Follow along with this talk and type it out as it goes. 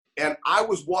And I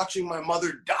was watching my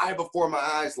mother die before my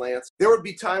eyes, Lance. There would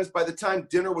be times by the time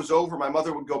dinner was over, my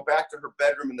mother would go back to her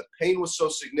bedroom and the pain was so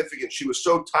significant. She was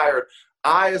so tired.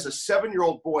 I, as a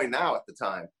 7-year-old boy now at the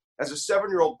time, as a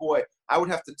 7-year-old boy, I would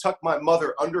have to tuck my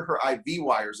mother under her IV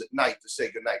wires at night to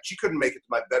say goodnight. She couldn't make it to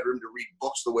my bedroom to read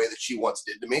books the way that she once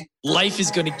did to me. Life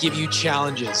is going to give you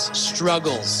challenges,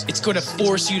 struggles. It's going to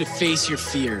force you to face your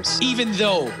fears. Even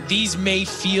though these may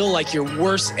feel like your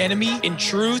worst enemy, in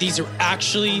truth, these are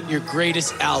actually your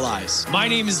greatest allies. My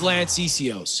name is Lance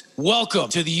Essios. Welcome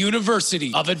to the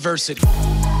University of Adversity.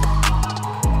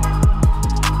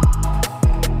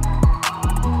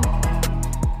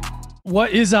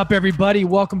 What is up, everybody?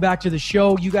 Welcome back to the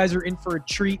show. You guys are in for a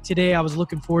treat today. I was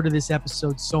looking forward to this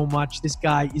episode so much. This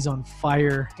guy is on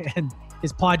fire, and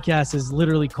his podcast is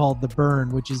literally called The Burn,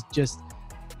 which is just,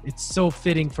 it's so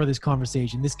fitting for this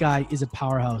conversation. This guy is a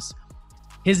powerhouse.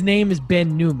 His name is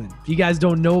Ben Newman. If you guys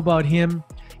don't know about him,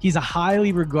 he's a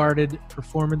highly regarded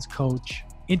performance coach,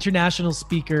 international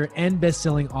speaker, and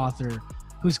best-selling author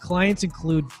whose clients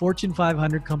include Fortune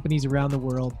 500 companies around the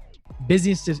world,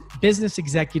 business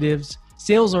executives,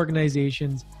 sales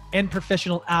organizations, and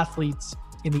professional athletes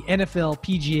in the NFL,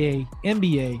 PGA,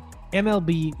 NBA,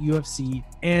 MLB, UFC,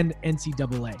 and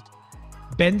NCAA.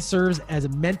 Ben serves as a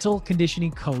mental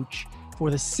conditioning coach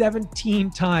for the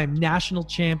 17-time national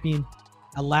champion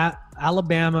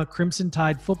Alabama Crimson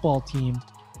Tide football team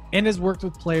and has worked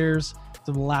with players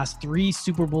from the last 3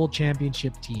 Super Bowl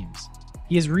championship teams.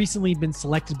 He has recently been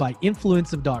selected by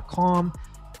Influencive.com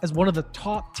as one of the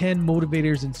top 10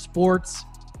 motivators in sports,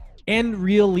 and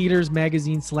Real Leaders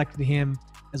magazine selected him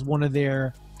as one of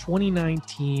their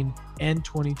 2019 and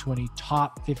 2020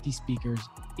 top 50 speakers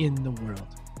in the world.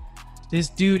 This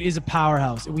dude is a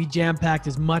powerhouse, and we jam-packed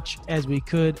as much as we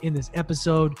could in this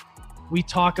episode. We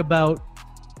talk about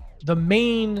the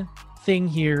main thing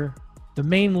here, the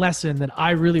main lesson that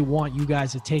I really want you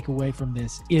guys to take away from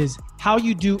this is how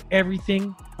you do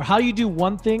everything, or how you do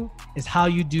one thing is how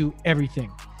you do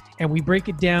everything. And we break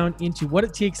it down into what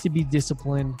it takes to be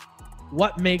disciplined,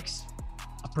 what makes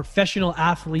a professional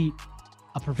athlete,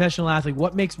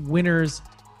 what makes winners,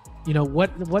 you know,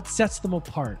 what sets them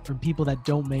apart from people that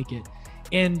don't make it.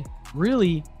 And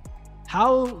really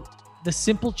how the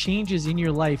simple changes in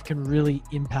your life can really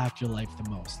impact your life the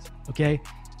most, okay?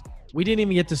 We didn't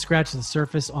even get to scratch the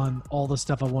surface on all the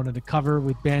stuff I wanted to cover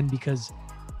with Ben because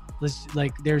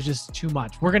there's just too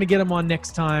much. We're going to get him on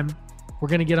next time. We're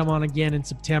going to get him on again in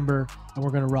September, and we're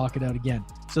going to rock it out again.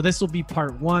 So this will be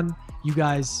part 1. You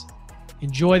guys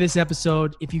enjoy this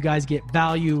episode. If you guys get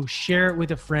value, share it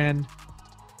with a friend.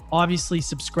 Obviously,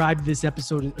 subscribe to this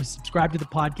episode. Subscribe to the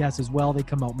podcast as well. They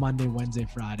come out Monday, Wednesday,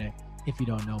 Friday, if you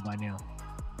don't know by now.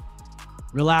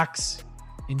 Relax.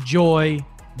 Enjoy.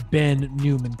 Ben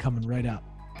Newman coming right up.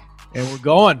 And we're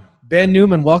going. Ben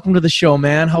Newman, welcome to the show,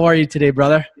 man. How are you today,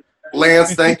 brother?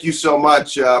 Lance, thank you so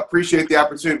much. Appreciate the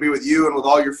opportunity to be with you and with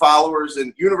all your followers.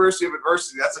 And University of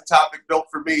Adversity, that's a topic built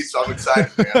for me, so I'm excited,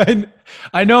 man.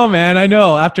 I know, man. I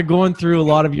know. After going through a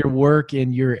lot of your work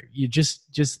and you just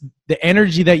the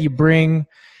energy that you bring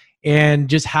and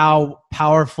just how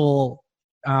powerful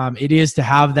it is to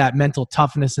have that mental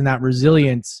toughness and that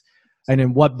resilience. And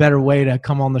in what better way to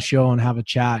come on the show and have a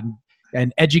chat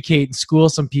and educate and school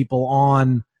some people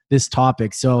on this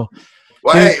topic. So,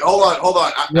 well, hey, hold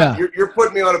on. You're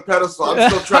putting me on a pedestal. I'm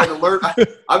still trying to learn.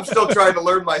 I'm still trying to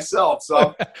learn myself.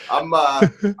 So I'm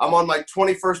on my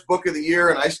 21st book of the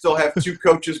year, and I still have 2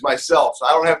 coaches myself. So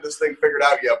I don't have this thing figured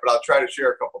out yet, but I'll try to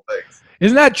share a couple things.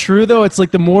 Isn't that true, though? It's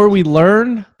like the more we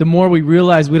learn, the more we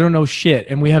realize we don't know shit,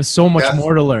 and we have so much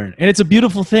more to learn. And it's a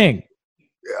beautiful thing.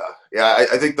 Yeah.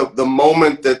 I think the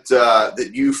moment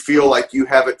that you feel like you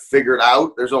have it figured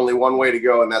out, there's only one way to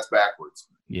go, and that's backwards.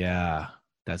 Yeah.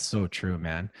 That's so true,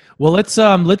 man. Well, let's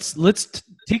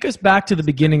take us back to the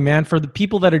beginning, man. For the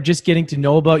people that are just getting to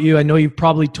know about you, I know you've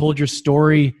probably told your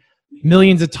story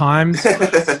millions of times,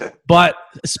 but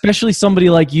especially somebody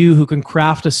like you who can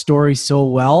craft a story so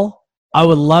well, I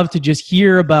would love to just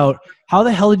hear about how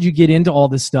the hell did you get into all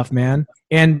this stuff, man?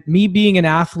 And me being an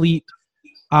athlete,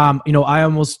 I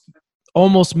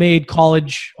almost made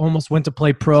college, almost went to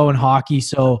play pro in hockey,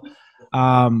 so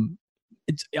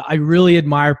I really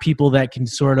admire people that can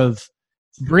sort of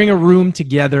bring a room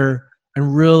together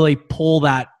and really pull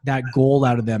that gold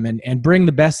out of them and bring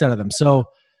the best out of them. So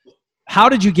how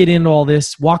did you get into all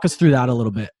this? Walk us through that a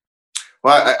little bit.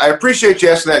 Well, I appreciate you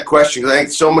asking that question because I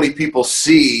think so many people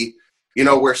see,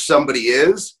 where somebody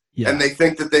is and they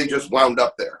think that they just wound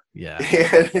up there. Yeah.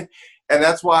 And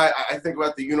that's why I think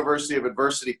about the University of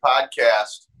Adversity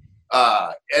podcast.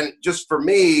 And just for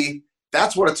me,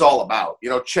 that's what it's all about.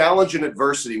 Challenge and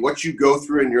adversity, what you go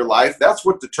through in your life, that's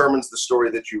what determines the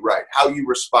story that you write, how you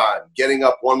respond, getting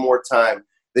up one more time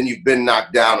than you've been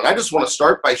knocked down. And I just want to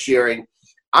start by sharing,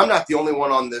 I'm not the only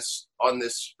one on this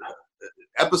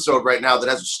episode right now that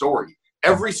has a story.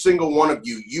 Every single one of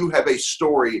you have a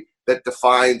story that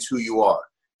defines who you are.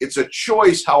 It's a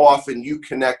choice how often you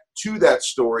connect to that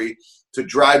story to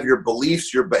drive your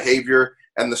beliefs, your behavior,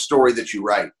 and the story that you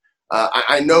write.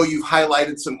 I know you've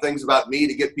highlighted some things about me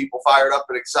to get people fired up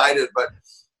and excited, but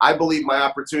I believe my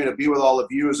opportunity to be with all of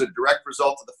you is a direct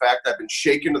result of the fact I've been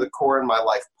shaken to the core in my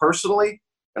life personally,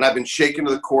 and I've been shaken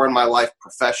to the core in my life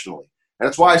professionally. And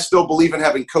that's why I still believe in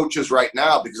having coaches right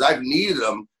now, because I've needed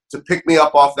them to pick me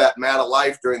up off that mat of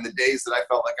life during the days that I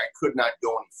felt like I could not go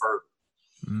any further.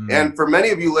 And for many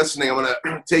of you listening, I'm going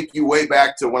to take you way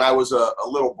back to when I was a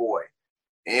little boy.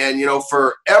 And,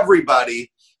 for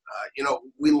everybody,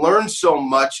 we learn so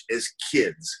much as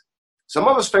kids. Some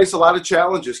of us face a lot of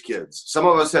challenges, kids. Some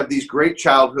of us have these great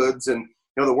childhoods, and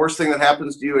the worst thing that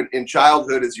happens to you in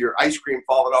childhood is your ice cream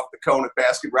falling off the cone at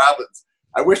Baskin Robbins.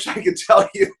 I wish I could tell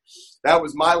you that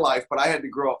was my life, but I had to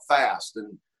grow up fast.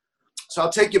 And so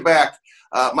I'll take you back.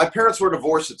 My parents were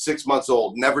divorced at 6 months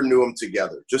old, never knew them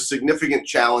together. Just significant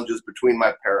challenges between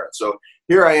my parents. So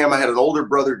here I am. I had an older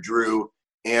brother, Drew,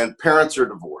 and parents are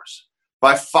divorced.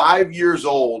 By 5 years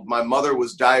old, my mother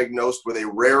was diagnosed with a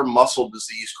rare muscle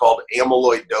disease called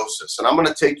amyloidosis. And I'm going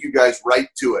to take you guys right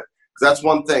to it, because that's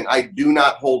one thing I do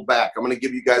not hold back. I'm going to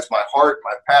give you guys my heart,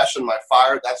 my passion, my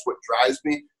fire. That's what drives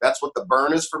me. That's what the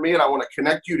burn is for me. And I want to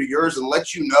connect you to yours and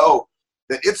let you know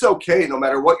that it's okay, no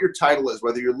matter what your title is,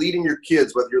 whether you're leading your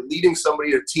kids, whether you're leading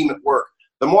somebody, a team at work.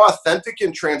 The more authentic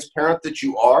and transparent that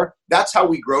you are, that's how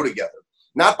we grow together.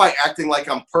 Not by acting like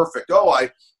I'm perfect. Oh, I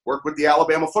work with the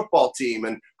Alabama football team,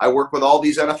 and I work with all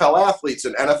these NFL athletes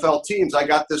and NFL teams. I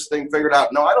got this thing figured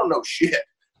out. No, I don't know shit.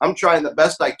 I'm trying the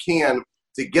best I can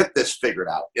to get this figured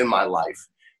out in my life.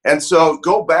 And so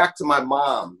go back to my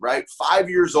mom, right? 5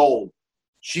 years old,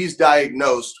 she's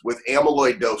diagnosed with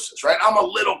amyloidosis, right? I'm a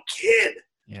little kid.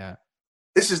 Yeah.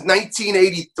 This is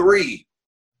 1983.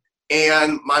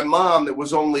 And my mom, there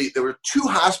were 2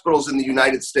 hospitals in the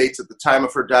United States at the time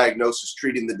of her diagnosis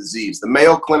treating the disease, the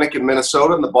Mayo Clinic in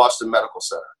Minnesota and the Boston Medical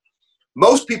Center.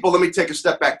 Most people, let me take a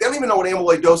step back, they don't even know what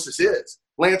amyloidosis is.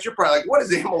 Lance, you're probably like, what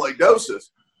is amyloidosis?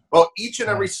 Well, each and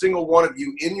every single one of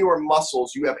you, in your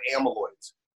muscles, you have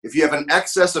amyloids. If you have an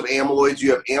excess of amyloids,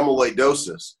 you have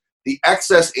amyloidosis. The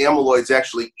excess amyloids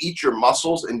actually eat your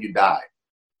muscles and you die.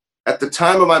 At the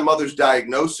time of my mother's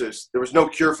diagnosis, there was no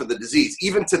cure for the disease.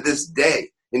 Even to this day,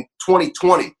 in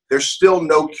 2020, there's still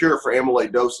no cure for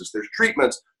amyloidosis. There's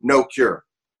treatments, no cure.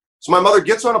 So my mother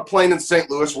gets on a plane in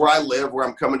St. Louis, where I live, where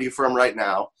I'm coming to you from right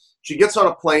now. She gets on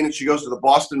a plane and she goes to the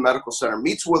Boston Medical Center,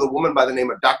 meets with a woman by the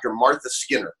name of Dr. Martha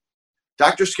Skinner.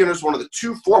 Dr. Skinner is one of the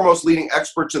 2 foremost leading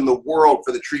experts in the world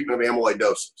for the treatment of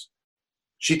amyloidosis.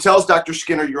 She tells Dr.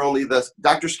 Skinner,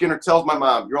 Dr. Skinner tells my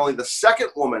mom, you're only the second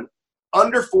woman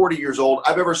under 40 years old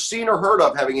I've ever seen or heard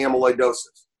of having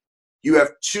amyloidosis. You have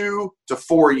 2 to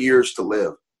 4 years to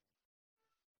live.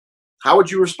 How would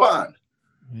you respond?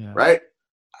 Yeah. Right?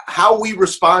 How we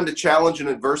respond to challenge and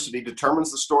adversity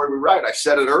determines the story we write. I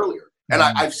said it earlier. And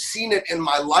I've seen it in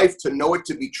my life to know it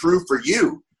to be true for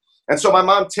you. And so my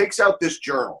mom takes out this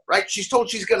journal, right? She's told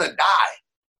she's going to die.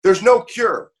 There's no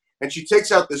cure. And she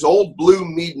takes out this old blue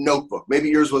Mead notebook. Maybe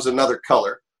yours was another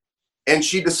color. And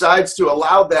she decides to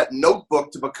allow that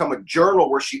notebook to become a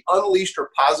journal where she unleashed her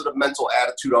positive mental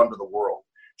attitude onto the world.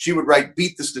 She would write,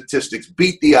 beat the statistics,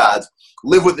 beat the odds,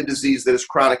 live with a disease that is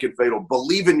chronic and fatal,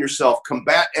 believe in yourself,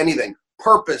 combat anything,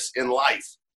 purpose in life.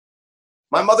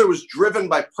 My mother was driven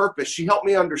by purpose. She helped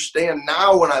me understand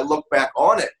now when I look back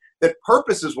on it, that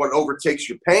purpose is what overtakes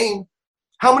your pain.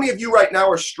 How many of you right now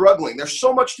are struggling? There's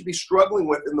so much to be struggling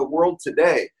with in the world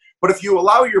today. But if you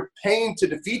allow your pain to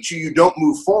defeat you, you don't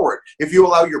move forward. If you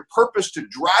allow your purpose to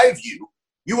drive you,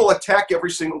 you will attack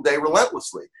every single day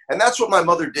relentlessly. And that's what my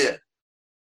mother did.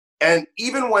 And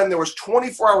even when there was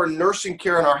 24-hour nursing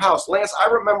care in our house, Lance, I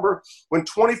remember when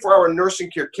 24-hour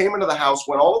nursing care came into the house,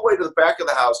 went all the way to the back of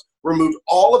the house, removed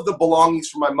all of the belongings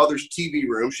from my mother's TV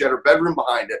room, she had her bedroom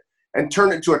behind it, and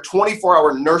turned it into a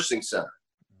 24-hour nursing center.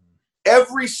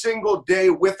 Every single day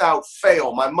without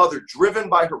fail, my mother, driven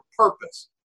by her purpose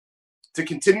to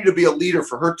continue to be a leader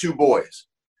for her 2 boys,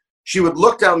 she would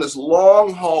look down this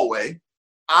long hallway,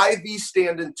 IV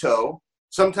stand in tow.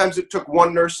 Sometimes it took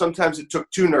 1 nurse, sometimes it took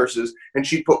 2 nurses, and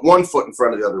she'd put 1 foot in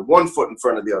front of the other, 1 foot in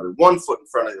front of the other, 1 foot in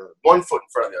front of the other, 1 foot in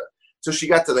front of the other. So she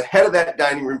got to the head of that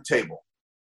dining room table,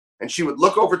 and she would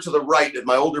look over to the right at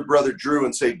my older brother, Drew,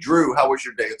 and say, Drew, how was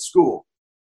your day at school?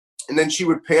 And then she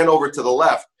would pan over to the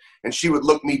left and she would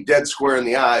look me dead square in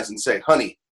the eyes and say,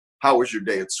 honey, how was your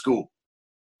day at school?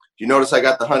 Do you notice I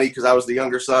got the honey because I was the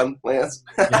younger son, Lance?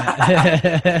 I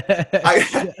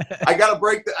gotta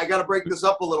break this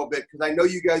up a little bit because I know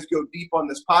you guys go deep on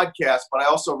this podcast, but I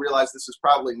also realize this is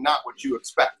probably not what you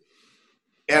expected.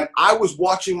 And I was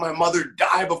watching my mother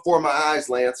die before my eyes,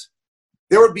 Lance.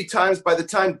 There would be times by the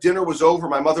time dinner was over,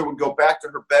 my mother would go back to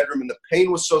her bedroom and the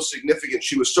pain was so significant.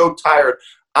 She was so tired.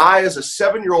 I, as a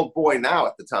 7-year-old boy now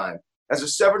at the time, as a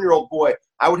 7-year-old boy,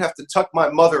 I would have to tuck my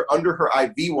mother under her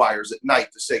IV wires at night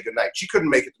to say goodnight. She couldn't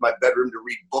make it to my bedroom to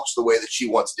read books the way that she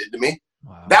once did to me.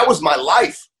 Wow. That was my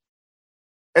life.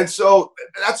 And so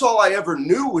that's all I ever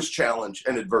knew was challenge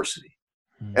and adversity.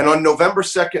 Mm-hmm. And on November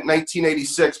 2nd,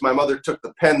 1986, my mother took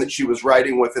the pen that she was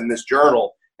writing with in this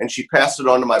journal and she passed it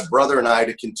on to my brother and I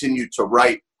to continue to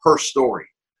write her story.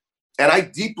 And I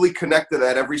deeply connect to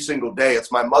that every single day.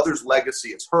 It's my mother's legacy.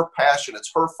 It's her passion.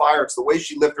 It's her fire. It's the way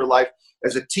she lived her life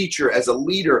as a teacher, as a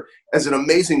leader, as an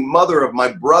amazing mother of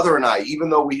my brother and I, even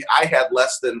though I had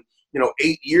less than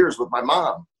 8 years with my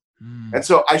mom. And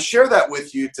so I share that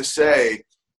with you to say,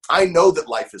 I know that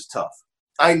life is tough.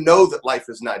 I know that life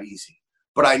is not easy,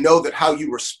 but I know that how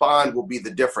you respond will be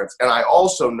the difference. And I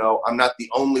also know I'm not the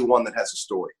only one that has a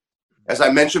story. As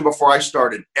I mentioned before I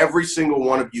started, every single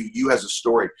one of you has a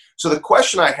story. So the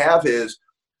question I have is,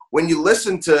 when you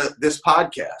listen to this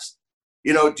podcast,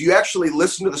 do you actually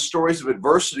listen to the stories of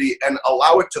adversity and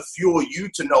allow it to fuel you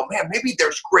to know, man, maybe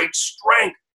there's great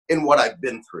strength in what I've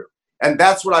been through? And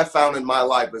that's what I found in my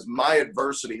life, is my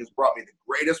adversity has brought me the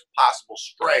greatest possible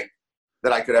strength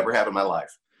that I could ever have in my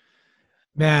life.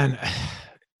 Man,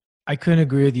 I couldn't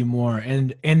agree with you more.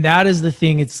 And that is the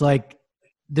thing. It's like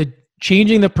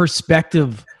changing the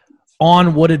perspective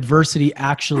on what adversity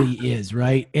actually is,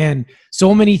 right? And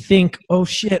so many think, oh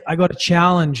shit, I got a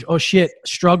challenge. Oh shit,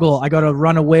 struggle. I got to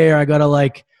run away, or I got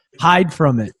to hide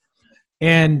from it.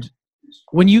 And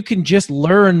when you can just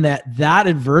learn that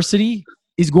adversity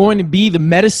is going to be the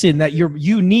medicine that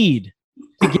you need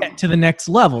to get to the next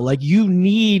level. You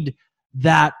need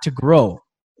that to grow.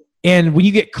 And when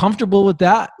you get comfortable with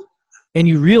that and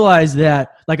you realize that,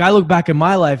 I look back in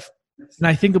my life and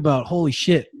I think about, holy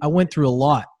shit, I went through a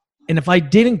lot. And if I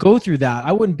didn't go through that,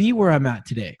 I wouldn't be where I'm at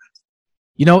today.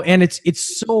 And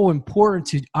it's so important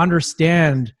to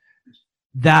understand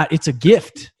that it's a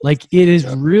gift. It is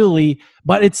really,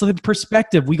 but it's the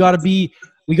perspective. We gotta be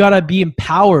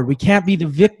empowered. We can't be the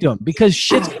victim, because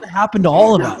shit's going to happen to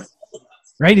all of us,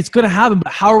 right? It's going to happen,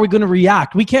 but how are we going to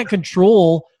react? We can't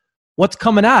control what's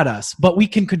coming at us, but we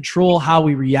can control how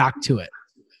we react to it,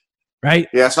 right?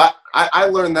 Yes, I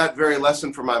learned that very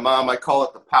lesson from my mom. I call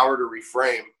it the power to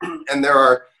reframe. And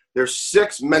there's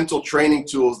 6 mental training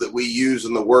tools that we use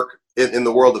in the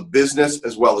world of business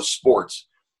as well as sports.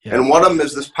 Yeah. And one of them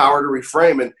is this power to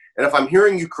reframe. And if I'm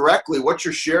hearing you correctly, what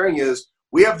you're sharing is,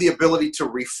 we have the ability to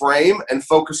reframe and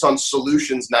focus on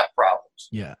solutions, not problems.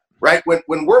 Yeah. Right?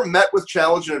 When we're met with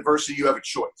challenge and adversity, you have a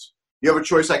choice. You have a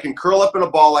choice. I can curl up in a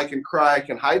ball, I can cry, I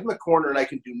can hide in the corner, and I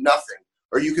can do nothing.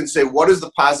 Or you can say, what is the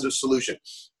positive solution?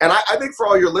 And I think for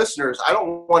all your listeners, I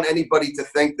don't want anybody to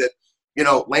think that,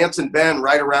 Lance and Ben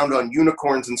ride around on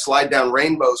unicorns and slide down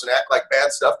rainbows and act like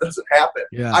bad stuff doesn't happen.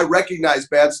 Yeah. I recognize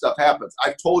bad stuff happens.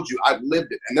 I've told you, I've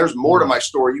lived it. And there's more to my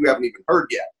story you haven't even heard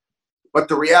yet. But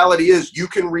the reality is, you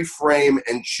can reframe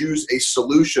and choose a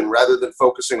solution rather than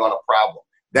focusing on a problem.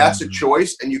 That's a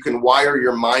choice, and you can wire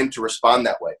your mind to respond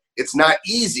that way. It's not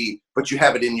easy, but you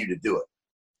have it in you to do it.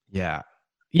 Yeah.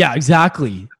 Yeah,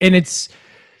 exactly. And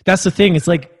that's the thing. It's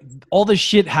all this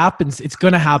shit happens. It's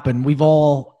going to happen.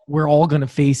 We're all going to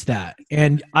face that.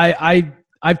 And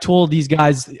I've told these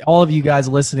guys, all of you guys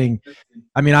listening,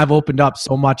 I've opened up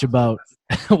so much about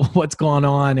what's going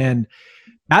on, and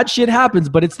bad shit happens,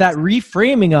 but it's that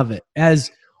reframing of it as,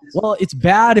 well, it's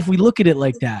bad if we look at it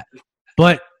like that.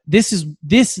 But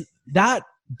that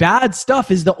bad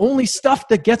stuff is the only stuff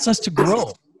that gets us to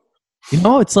grow.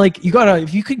 It's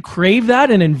if you can crave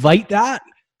that and invite that,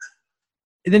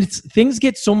 then things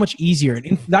get so much easier.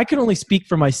 And I can only speak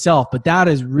for myself, but that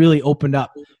has really opened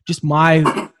up just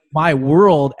my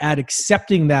world at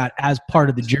accepting that as part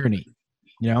of the journey.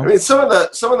 Some of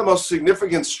the most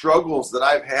significant struggles that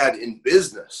I've had in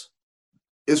business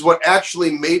is what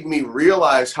actually made me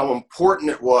realize how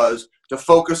important it was to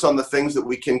focus on the things that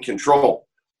we can control.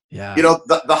 Yeah.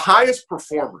 The highest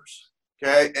performers,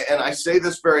 okay, and I say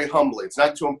this very humbly, it's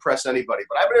not to impress anybody,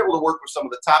 but I've been able to work with some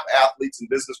of the top athletes and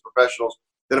business professionals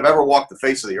that have ever walked the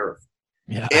face of the earth.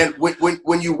 Yeah. And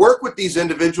when you work with these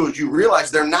individuals, you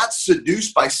realize they're not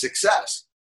seduced by success.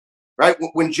 right?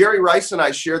 When Jerry Rice and I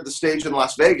shared the stage in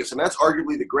Las Vegas, and that's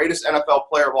arguably the greatest NFL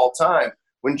player of all time,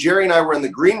 when Jerry and I were in the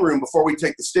green room before we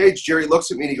take the stage, Jerry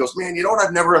looks at me and he goes, man, you know what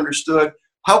I've never understood?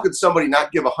 How could somebody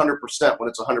not give 100% when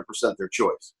it's 100% their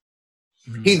choice?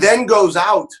 Mm-hmm. He then goes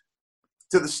out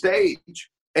to the stage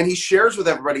and he shares with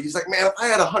everybody. He's like, man, if I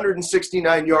had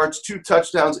 169 yards, 2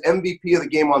 touchdowns, MVP of the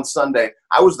game on Sunday,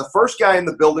 I was the first guy in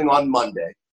the building on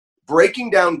Monday,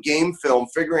 breaking down game film,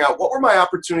 figuring out what were my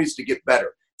opportunities to get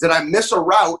better. Did I miss a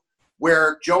route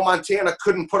where Joe Montana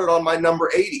couldn't put it on my number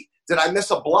 80? Did I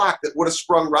miss a block that would have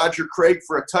sprung Roger Craig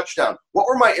for a touchdown? What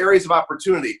were my areas of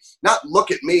opportunity? Not look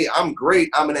at me, I'm great,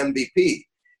 I'm an MVP.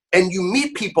 And you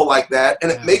meet people like that,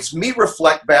 and it makes me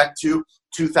reflect back to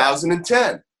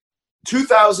 2010.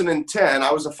 2010,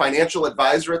 I was a financial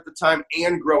advisor at the time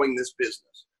and growing this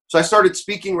business. So I started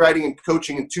speaking, writing, and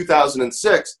coaching in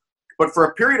 2006. But for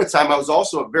a period of time, I was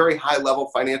also a very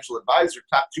high-level financial advisor,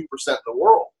 top 2% in the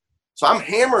world. So I'm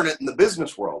hammering it in the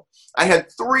business world. I had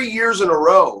 3 years in a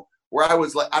row where I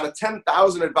was like out of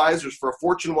 10,000 advisors for a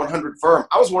Fortune 100 firm.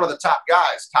 I was one of the top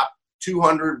guys, top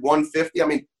 200, 150. I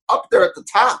mean, up there at the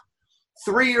top.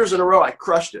 3 years in a row, I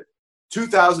crushed it.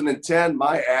 2010,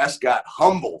 my ass got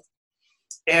humbled.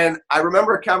 And I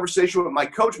remember a conversation with my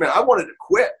coach, man, I wanted to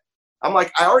quit. I'm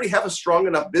like, I already have a strong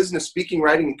enough business speaking,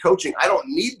 writing, and coaching. I don't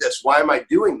need this. Why am I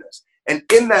doing this? And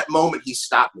in that moment, he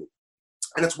stopped me.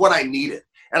 And it's what I needed.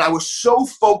 And I was so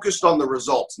focused on the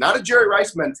results, not a Jerry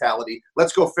Rice mentality,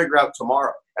 let's go figure out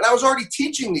tomorrow. And I was already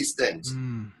teaching these things.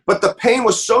 But the pain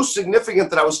was so significant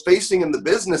that I was facing in the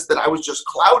business that I was just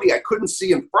cloudy. I couldn't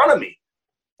see in front of me.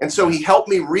 And so he helped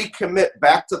me recommit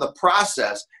back to the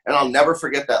process, and I'll never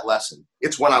forget that lesson.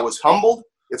 It's when I was humbled.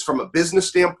 It's from a business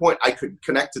standpoint. I could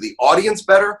connect to the audience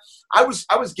better. I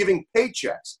was giving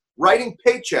paychecks, writing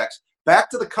paychecks back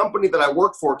to the company that I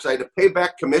worked for because I had to pay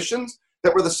back commissions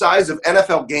that were the size of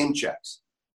NFL game checks.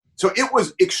 So it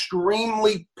was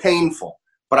extremely painful,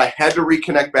 but I had to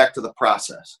reconnect back to the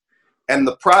process. And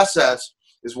the process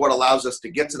is what allows us to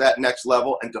get to that next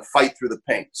level and to fight through the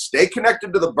pain. Stay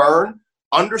connected to the burn,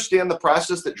 understand the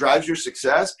process that drives your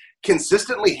success,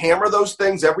 consistently hammer those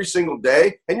things every single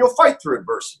day, and you'll fight through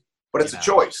adversity. But it's a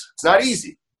choice. It's not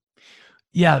easy.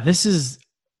 Yeah, this is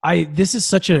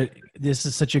such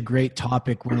a great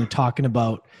topic when we're talking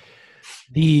about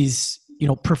these,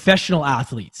 professional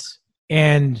athletes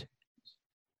and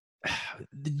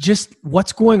just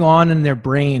what's going on in their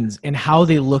brains and how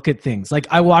they look at things. Like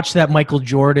I watched that Michael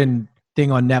Jordan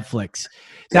thing on Netflix.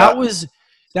 That is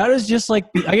just like,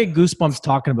 I get goosebumps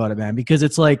talking about it, man, because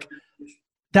it's like,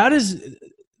 that is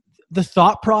the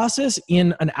thought process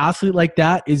in an athlete like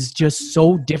that is just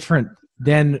so different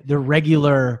than the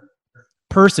regular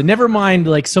person. Never mind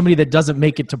like somebody that doesn't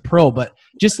make it to pro, but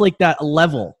just like that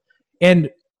level.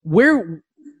 And where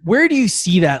do you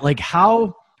see that? Like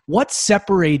what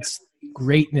separates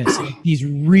greatness? These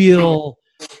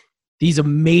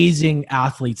amazing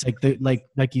athletes,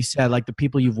 like you said, like the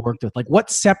people you've worked with, like what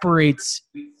separates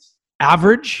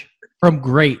average from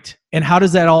great? And how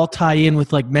does that all tie in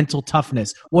with like mental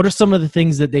toughness? What are some of the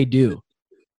things that they do?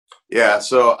 Yeah.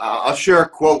 So I'll share a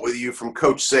quote with you from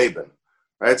Coach Saban.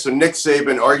 Right, so Nick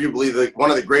Saban, arguably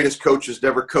one of the greatest coaches to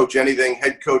ever coach anything,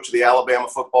 head coach of the Alabama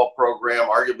football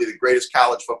program, arguably the greatest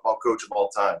college football coach of all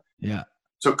time. Yeah.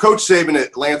 So Coach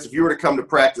Saban, Lance, if you were to come to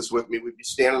practice with me, we'd be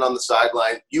standing on the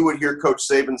sideline. You would hear Coach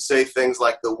Saban say things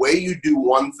like, the way you do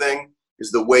one thing is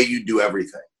the way you do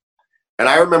everything. And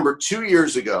I remember 2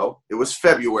 years ago, it was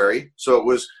February, so it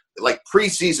was like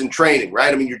preseason training,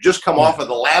 right? I mean, you just come off of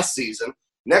the last season.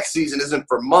 Next season isn't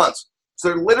for months. So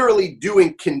they're literally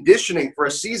doing conditioning for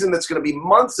a season that's going to be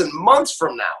months and months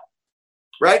from now,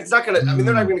 right? It's not going to,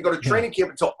 they're not going to go to training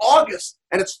camp until August,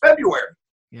 and it's February.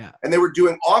 Yeah. And they were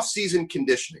doing off-season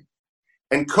conditioning.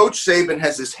 And Coach Saban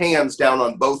has his hands down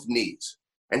on both knees.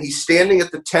 And he's standing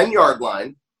at the 10-yard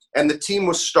line, and the team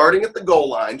was starting at the goal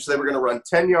line. So they were going to run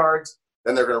 10 yards,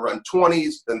 then they're going to run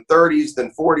 20s, then 30s,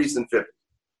 then 40s, then 50s.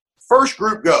 First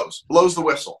group goes, blows the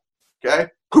whistle, okay?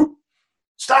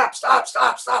 Stop,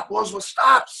 blows with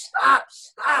stop.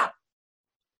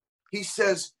 He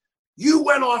says, you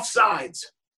went off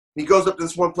sides. He goes up to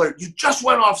this one player, you just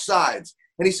went off sides.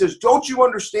 And he says, don't you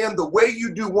understand the way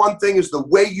you do one thing is the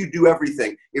way you do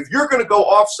everything. If you're going to go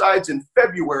off sides in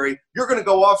February, you're going to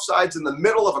go off sides in the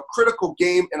middle of a critical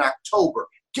game in October.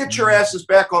 Get your asses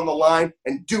back on the line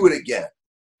and do it again.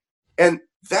 And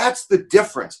that's the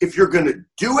difference. If you're going to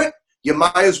do it, you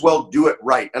might as well do it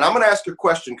right. And I'm going to ask a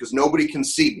question because nobody can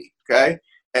see me, okay?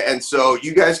 And so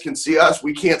you guys can see us.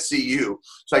 We can't see you.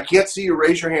 So I can't see you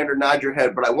raise your hand or nod your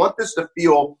head, but I want this to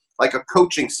feel like a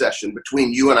coaching session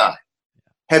between you and I.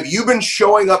 Have you been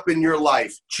showing up in your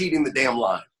life cheating the damn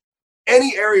line?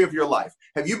 Any area of your life.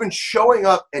 Have you been showing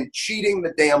up and cheating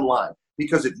the damn line?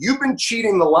 Because if you've been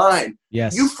cheating the line,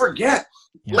 you forget.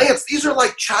 Yeah. Lance, these are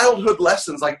like childhood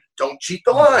lessons, like don't cheat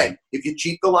the line. If you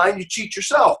cheat the line, you cheat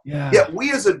yourself. Yeah. Yet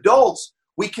we as adults,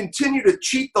 we continue to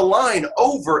cheat the line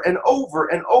over and over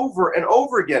and over and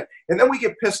over again. And then we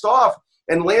get pissed off.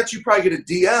 And Lance, you probably get a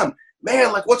DM.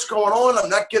 Man, like what's going on? I'm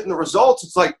not getting the results.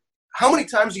 It's like, how many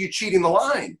times are you cheating the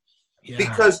line? Yeah.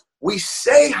 Because we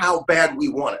say how bad we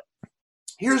want it.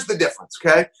 Here's the difference,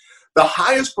 okay? The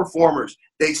highest performers,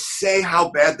 they say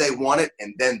how bad they want it,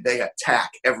 and then they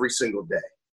attack every single day.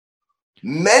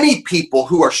 Many people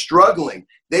who are struggling,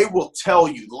 they will tell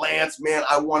you, Lance, man,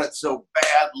 I want it so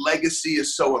bad. Legacy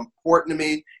is so important to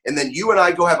me. And then you and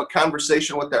I go have a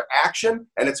conversation with their action,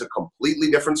 and it's a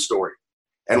completely different story.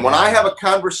 And when I have a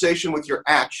conversation with your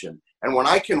action, and when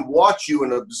I can watch you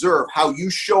and observe how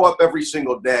you show up every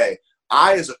single day,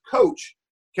 I, as a coach,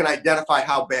 can identify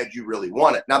how bad you really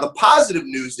want it. Now, the positive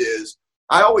news is,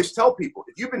 I always tell people,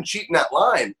 if you've been cheating that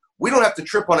line, we don't have to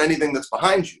trip on anything that's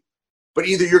behind you. But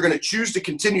either you're going to choose to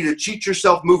continue to cheat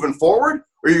yourself moving forward,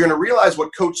 or you're going to realize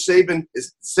what Coach Saban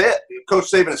is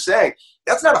saying.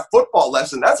 That's not a football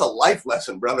lesson. That's a life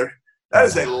lesson, brother. That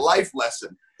is a life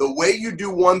lesson. The way you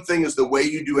do one thing is the way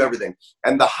you do everything.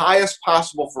 And the highest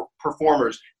possible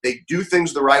performers, they do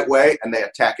things the right way, and they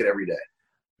attack it every day.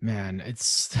 Man,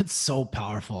 that's so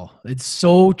powerful. It's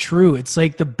so true. It's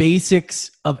like the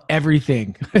basics of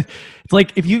everything. It's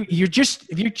like if you're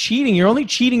cheating, you're only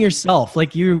cheating yourself.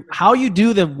 Like how you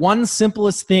do the one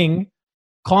simplest thing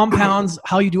compounds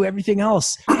how you do everything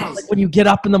else. Like when you get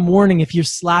up in the morning, if you're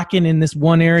slacking in this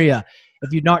one area,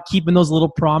 if you're not keeping those little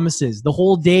promises, the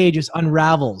whole day just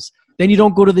unravels. Then you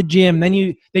don't go to the gym. Then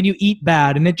you eat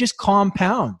bad, and it just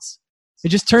compounds. It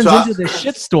just turns into this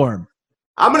shitstorm.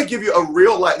 I'm going to give you a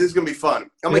real life. This is going to be fun.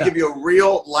 I'm going to give you a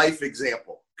real life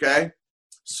example. Okay.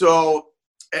 So,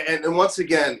 and once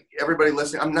again, everybody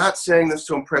listening, I'm not saying this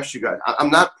to impress you guys. I'm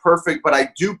not perfect, but I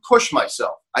do push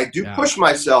myself. Push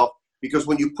myself because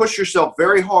when you push yourself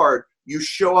very hard, you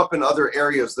show up in other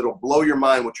areas that'll blow your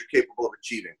mind what you're capable of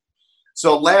achieving.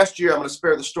 So last year, I'm going to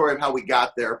spare the story of how we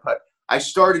got there, but I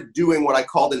started doing what I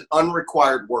called an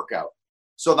unrequired workout.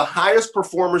 So the highest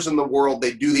performers in the world,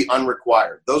 they do the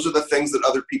unrequired. Those are the things that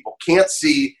other people can't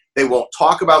see, they won't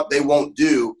talk about, they won't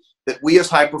do, that we as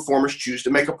high performers choose to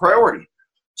make a priority.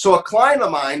 So a client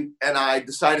of mine and I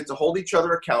decided to hold each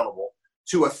other accountable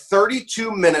to a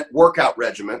 32-minute workout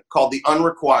regimen called the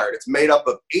unrequired. It's made up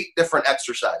of 8 different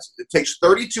exercises. It takes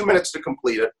 32 minutes to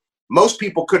complete it. Most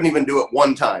people couldn't even do it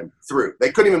one time through.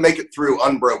 They couldn't even make it through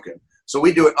unbroken. So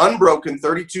we do it unbroken,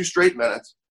 32 straight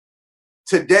minutes.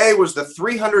 Today was the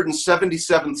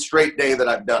 377th straight day that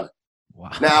I've done it.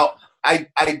 Wow. Now, I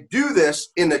do this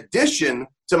in addition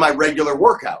to my regular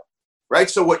workout, right?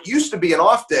 So what used to be an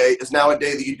off day is now a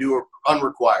day that you do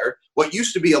unrequired. What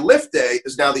used to be a lift day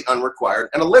is now the unrequired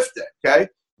and a lift day, okay?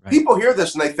 Right. People hear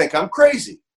this and they think I'm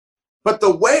crazy. But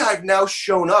the way I've now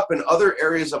shown up in other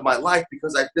areas of my life,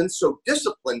 because I've been so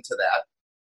disciplined to that,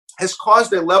 has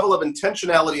caused a level of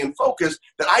intentionality and focus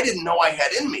that I didn't know I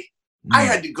had in me. I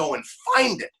had to go and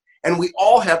find it. And we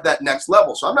all have that next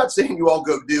level. So I'm not saying you all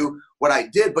go do what I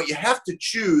did, but you have to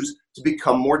choose to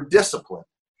become more disciplined.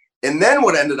 And then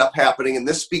what ended up happening, and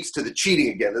this speaks to the cheating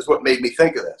again, this is what made me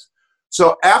think of this.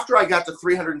 So after I got to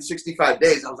 365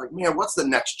 days, I was like, man, what's the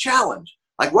next challenge?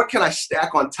 Like, what can I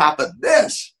stack on top of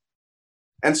this?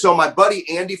 And so my buddy,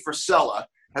 Andy Frisella,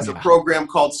 has a program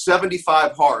called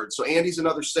 75 Hard. So Andy's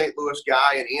another St. Louis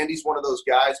guy, and Andy's one of those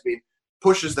guys,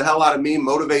 pushes the hell out of me,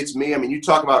 motivates me. I mean, you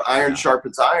talk about iron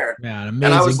sharpens iron. Yeah, amazing.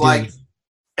 And I was like,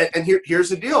 and here's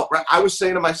the deal, right? I was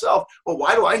saying to myself, well,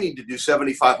 why do I need to do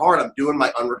 75 hard? I'm doing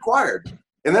my unrequired.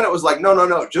 And then it was like,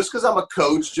 no. Just because I'm a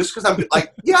coach, just because I'm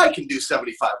like, yeah, I can do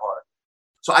 75 hard.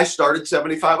 So I started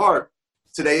 75 hard.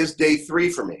 Today is day 3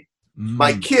 for me.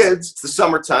 My kids, it's the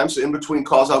summertime, so in between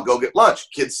calls, I'll go get lunch.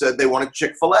 Kids said they wanted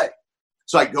Chick-fil-A.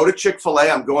 So I go to Chick-fil-A.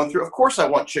 I'm going through, of course I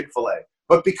want Chick-fil-A.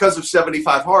 But because of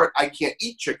 75 hard, I can't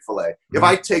eat Chick-fil-A. Right. If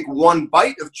I take one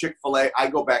bite of Chick-fil-A, I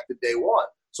go back to day 1.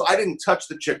 So I didn't touch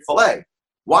the Chick-fil-A.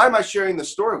 Why am I sharing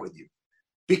this story with you?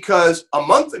 Because a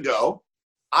month ago,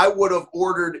 I would have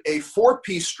ordered a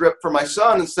 4-piece strip for my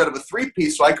son instead of a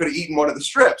 3-piece, so I could have eaten one of the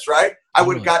strips, right? I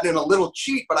would have gotten in a little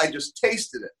cheat, but I just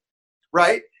tasted it,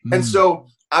 right? And so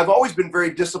I've always been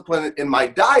very disciplined in my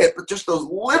diet, but just those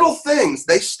little things,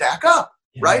 they stack up,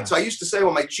 right? So I used to say,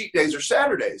 well, my cheat days are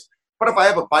Saturdays. But if I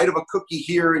have a bite of a cookie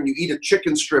here and you eat a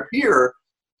chicken strip here,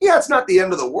 yeah, it's not the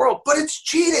end of the world, but it's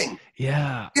cheating.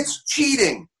 Yeah. It's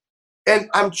cheating. And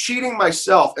I'm cheating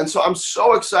myself. And so I'm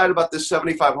so excited about this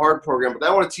 75 Hard program, but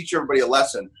I want to teach everybody a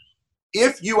lesson.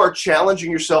 If you are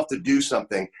challenging yourself to do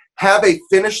something, have a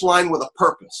finish line with a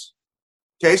purpose.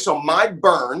 Okay, so my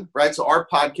burn, right? So our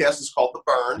podcast is called The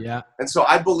Burn. Yeah. And so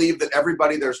I believe that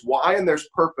everybody, there's why and there's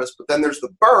purpose, but then there's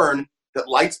the burn that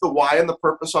lights the why and the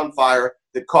purpose on fire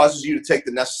that causes you to take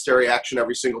the necessary action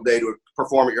every single day to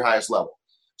perform at your highest level.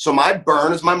 So my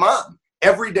burn is my mom.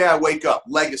 Every day I wake up,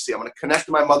 legacy. I'm going to connect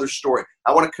to my mother's story.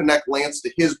 I want to connect Lance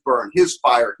to his burn, his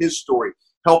fire, his story,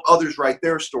 help others write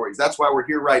their stories. That's why we're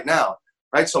here right now,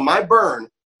 right? So my burn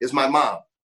is my mom.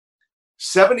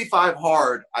 75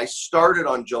 Hard, I started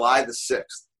on July the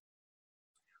 6th.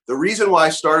 The reason why I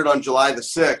started on July the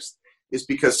 6th is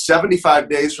because 75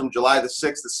 days from July the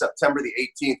 6th to September the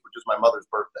 18th, which is my mother's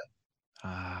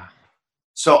birthday.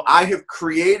 So I have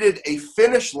created a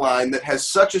finish line that has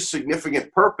such a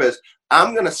significant purpose.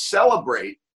 I'm going to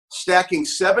celebrate stacking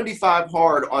 75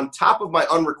 Hard on top of my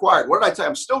unrequired. What did I tell you?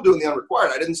 I'm still doing the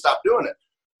unrequired. I didn't stop doing it.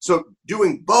 So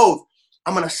doing both,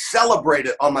 I'm going to celebrate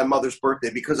it on my mother's birthday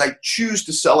because I choose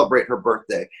to celebrate her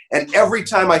birthday. And every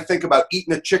time I think about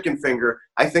eating a chicken finger,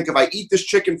 I think if I eat this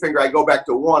chicken finger, I go back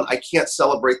to 1. I can't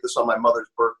celebrate this on my mother's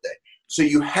birthday. So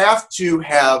you have to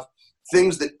have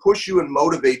things that push you and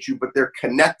motivate you, but they're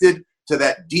connected to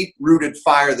that deep-rooted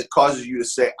fire that causes you to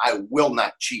say, I will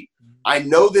not cheat. I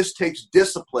know this takes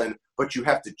discipline, but you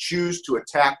have to choose to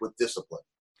attack with discipline.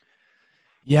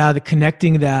 Yeah, the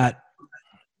connecting that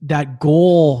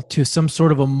goal to some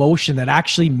sort of emotion that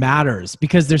actually matters,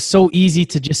 because they're so easy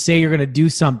to just say you're going to do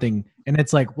something. And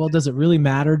it's like, well, does it really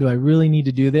matter? Do I really need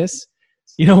to do this?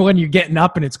 You know, when you're getting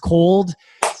up and it's cold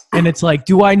and it's like,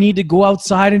 do I need to go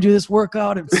outside and do this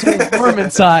workout? It's so warm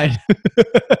inside.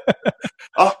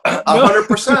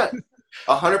 100%.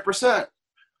 100%.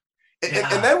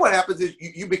 And then what happens is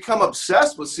you become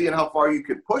obsessed with seeing how far you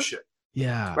can push it.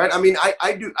 Yeah. Right. I mean,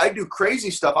 I do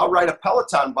crazy stuff. I'll ride a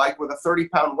Peloton bike with a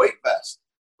 30-pound weight vest.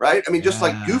 Right. I mean, just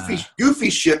like goofy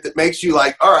shit that makes you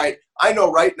like, all right, I know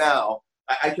right now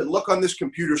I can look on this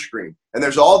computer screen and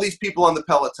there's all these people on the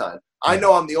Peloton. I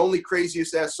know I'm the only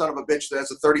craziest ass son of a bitch that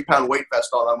has a 30-pound weight vest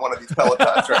on one of these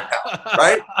Pelotons right now.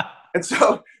 Right. And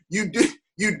so you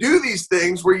do these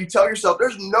things where you tell yourself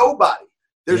there's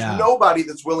nobody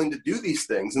that's willing to do these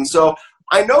things. And so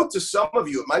I know to some of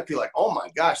you, it might be like, oh my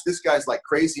gosh, this guy's like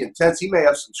crazy intense. He may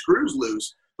have some screws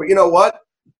loose, but you know what?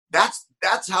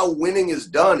 That's how winning is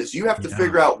done, is you have to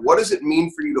figure out what does it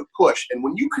mean for you to push. And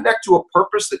when you connect to a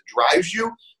purpose that drives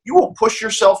you, you will push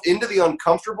yourself into the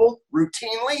uncomfortable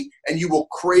routinely and you will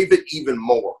crave it even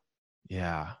more.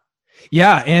 Yeah.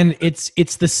 Yeah. And it's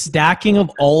the stacking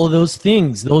of all of those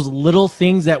things, those little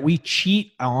things that we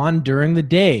cheat on during the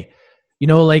day. You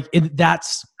know, like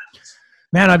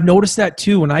man, I've noticed that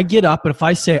too. When I get up, and if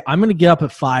I say, I'm going to get up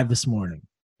at 5 this morning,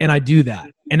 and I do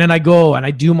that, and then I go and I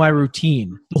do my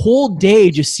routine, the whole day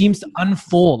just seems to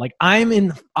unfold. Like I'm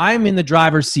in the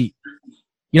driver's seat.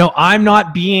 You know, I'm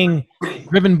not being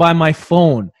driven by my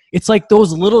phone. It's like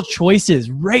those little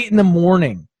choices right in the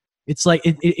morning. It's like,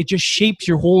 it just shapes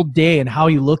your whole day and how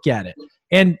you look at it.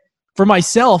 And for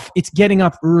myself, it's getting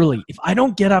up early. If I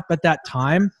don't get up at that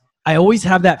time, I always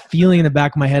have that feeling in the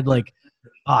back of my head, like,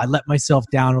 I let myself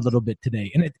down a little bit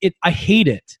today. And I hate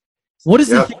it. What is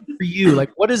the thing for you?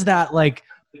 Like, what is that like?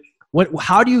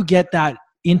 How do you get that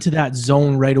into that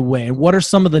zone right away? And what are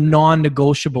some of the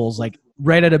non-negotiables? Like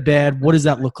right out of bed, what does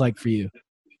that look like for you?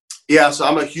 Yeah, so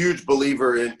I'm a huge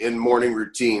believer in morning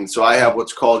routine. So I have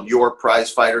what's called Your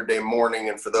Prize Fighter Day Morning.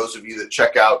 And for those of you that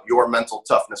check out Your Mental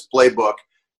Toughness Playbook,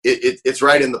 it's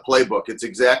right in the playbook. It's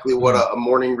exactly what a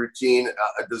morning routine,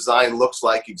 a design looks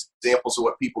like, examples of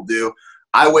what people do.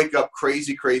 I wake up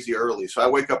crazy early. So I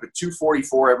wake up at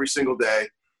 2:44 every single day.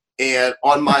 And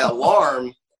on my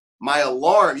alarm,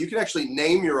 you can actually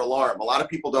name your alarm. A lot of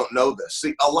people don't know this.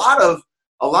 See, a lot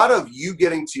of you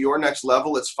getting to your next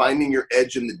level, it's finding your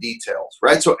edge in the details,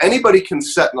 right? So anybody can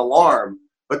set an alarm,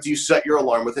 but do you set your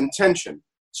alarm with intention?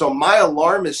 So my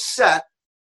alarm is set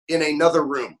in another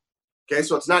room. Okay,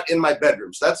 so it's not in my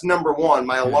bedroom. So that's number one.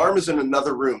 My alarm is in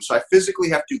another room. So I physically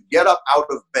have to get up out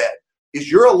of bed. Is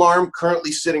your alarm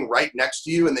currently sitting right next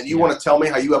to you? And then you want to tell me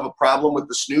how you have a problem with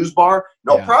the snooze bar?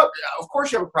 No problem. Of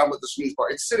course you have a problem with the snooze bar.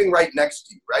 It's sitting right next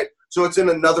to you, right? So it's in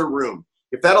another room.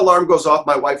 If that alarm goes off,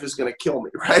 my wife is going to kill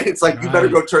me, right? It's like, you better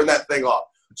go turn that thing off.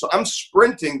 So I'm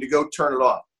sprinting to go turn it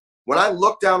off. When I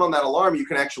look down on that alarm, you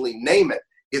can actually name it.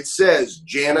 It says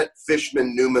Janet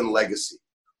Fishman Newman Legacy.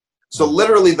 So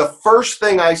literally the first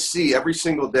thing I see every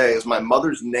single day is my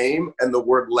mother's name and the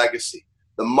word legacy.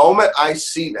 The moment I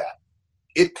see that,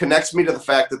 it connects me to the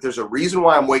fact that there's a reason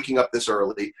why I'm waking up this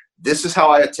early. This is how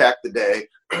I attack the day.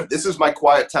 This is my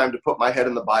quiet time to put my head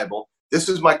in the Bible. This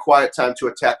is my quiet time to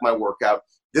attack my workout.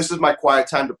 This is my quiet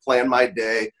time to plan my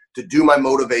day, to do my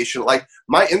motivation. Like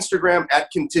my Instagram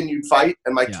 @continued_fight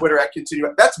and my Twitter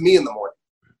 @continued. That's me in the morning.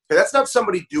 Okay, that's not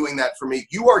somebody doing that for me.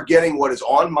 You are getting what is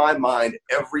on my mind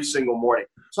every single morning.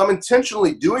 So I'm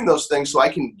intentionally doing those things so I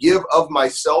can give of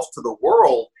myself to the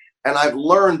world. And I've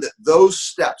learned that those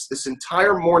steps, this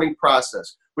entire morning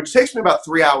process, which takes me about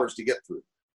 3 hours to get through,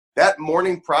 that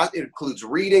morning process, it includes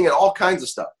reading and all kinds of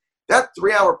stuff. That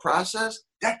 3-hour process,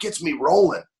 that gets me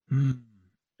rolling.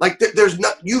 Like there's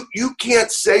not, you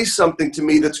can't say something to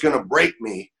me that's going to break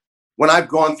me when I've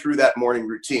gone through that morning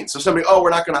routine. So somebody, oh,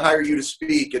 we're not going to hire you to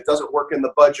speak. It doesn't work in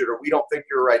the budget, or we don't think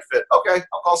you're a right fit. Okay,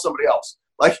 I'll call somebody else.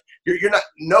 Like you're not,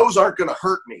 no's aren't going to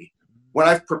hurt me when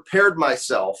I've prepared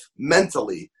myself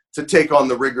mentally to take on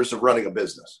the rigors of running a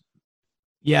business.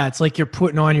 Yeah, it's like you're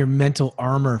putting on your mental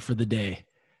armor for the day.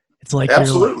 It's like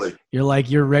absolutely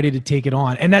you're ready to take it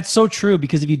on. And that's so true,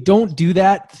 because if you don't do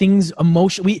that, things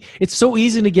emotionally, it's so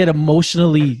easy to get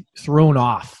emotionally thrown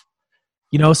off,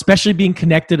 you know, especially being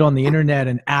connected on the internet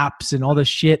and apps and all this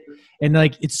shit. And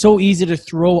like, it's so easy to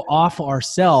throw off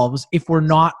ourselves if we're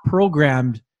not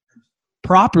programmed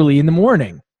properly in the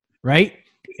morning. Right.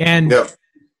 And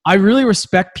I really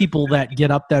respect people that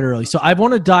get up that early. So I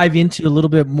want to dive into a little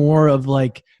bit more of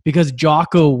like, because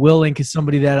Jocko Willink is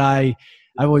somebody that I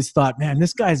always thought, man,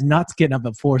 this guy's nuts getting up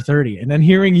at 4:30. And then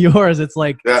hearing yours, it's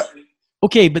like,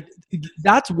 okay, but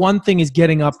that's one thing, is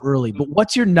getting up early. But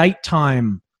what's your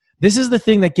nighttime? This is the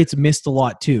thing that gets missed a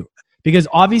lot too, because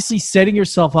obviously setting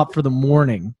yourself up for the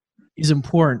morning is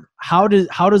important. How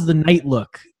does the night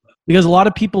look? Because a lot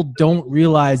of people don't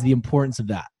realize the importance of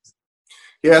that.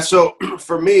 Yeah, so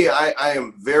for me, I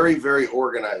am very, very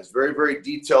organized, very, very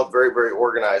detailed, very, very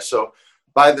organized. So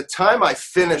by the time I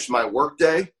finish my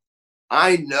workday,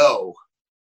 I know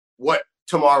what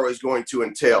tomorrow is going to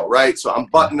entail, right? So I'm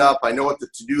buttoned up. I know what the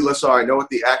to-do lists are. I know what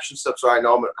the action steps are. I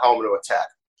know how I'm going to attack.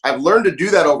 I've learned to do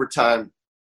that over time,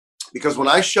 because when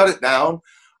I shut it down,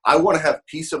 I want to have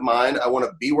peace of mind. I want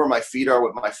to be where my feet are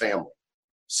with my family.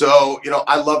 So, you know,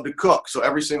 I love to cook. So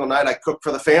every single night I cook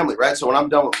for the family, right? So when I'm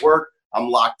done with work, I'm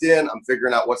locked in. I'm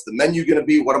figuring out what's the menu going to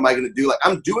be. What am I going to do? Like,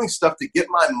 I'm doing stuff to get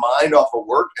my mind off of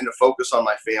work and to focus on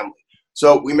my family.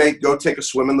 So we may go take a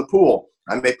swim in the pool.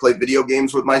 I may play video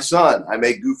games with my son. I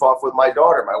may goof off with my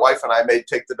daughter. My wife and I may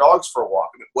take the dogs for a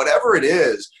walk. I mean, whatever it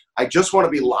is, I just want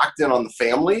to be locked in on the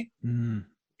family. And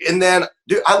then,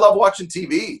 dude, I love watching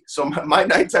TV. So my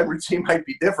nighttime routine might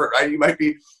be different, right? You might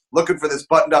be looking for this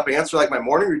buttoned up answer like my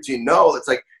morning routine. No, it's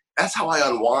like, that's how I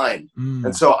unwind.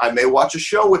 And so I may watch a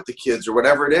show with the kids or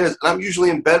whatever it is. And I'm usually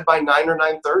in bed by 9 or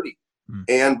 9:30.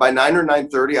 And by 9 or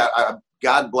 9:30,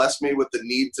 God bless me with the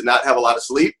need to not have a lot of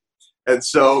sleep. And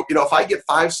so, you know, if I get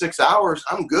 5-6 hours,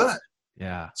 I'm good.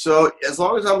 Yeah. So as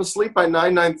long as I'm asleep by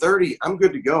 9:30, I'm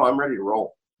good to go. I'm ready to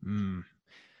roll.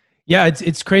 Yeah,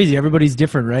 it's crazy. Everybody's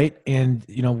different, right? And,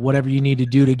 you know, whatever you need to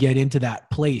do to get into that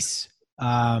place.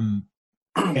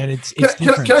 And it's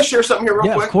can I share something here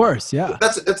real quick? Yeah, of course. Yeah.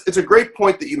 It's a great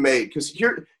point that you made, because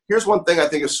here's one thing I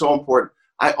think is so important.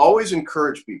 I always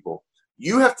encourage people,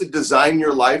 you have to design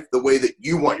your life the way that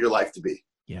you want your life to be.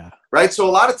 Yeah. Right. So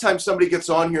a lot of times somebody gets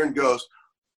on here and goes,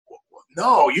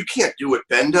 no, you can't do what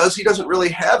Ben does. He doesn't really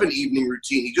have an evening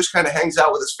routine. He just kind of hangs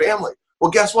out with his family. Well,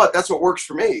 guess what? That's what works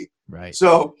for me. Right.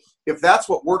 So if that's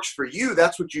what works for you,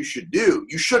 that's what you should do.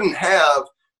 You shouldn't have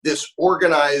this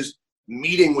organized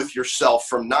meeting with yourself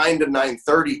from 9 to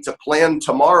 9:30 to plan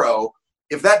tomorrow.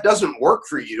 If that doesn't work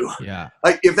for you,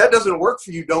 like if that doesn't work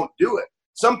for you, don't do it.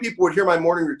 Some people would hear my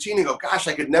morning routine and go, gosh,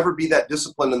 I could never be that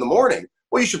disciplined in the morning.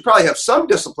 Well, you should probably have some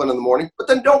discipline in the morning, but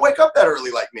then don't wake up that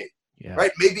early like me,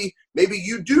 right? Maybe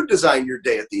you do design your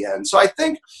day at the end. So I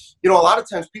think, you know, a lot of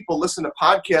times people listen to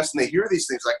podcasts and they hear these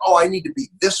things like, oh, I need to be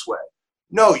this way.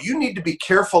 No, you need to be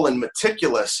careful and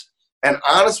meticulous and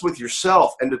honest with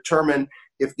yourself and determine,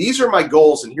 if these are my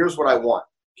goals and here's what I want,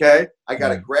 okay? I got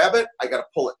to grab it. I got to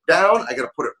pull it down. I got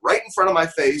to put it right in front of my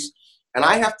face. And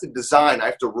I have to design, I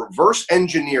have to reverse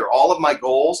engineer all of my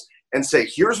goals and say,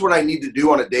 here's what I need to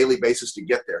do on a daily basis to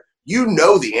get there. You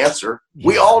know the answer.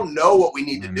 We all know what we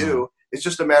need to do. It's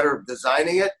just a matter of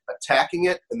designing it, attacking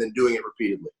it, and then doing it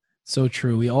repeatedly. So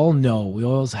true. We all know. We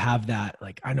always have that,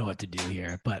 like, I know what to do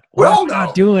here, but we're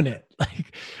not doing it.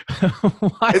 Like,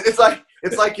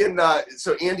 it's like in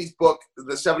so Andy's book,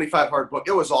 the 75 Hard Book.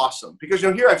 It was awesome because, you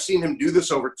know, here I've seen him do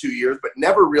this over 2 years, but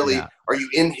never really are you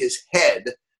in his head,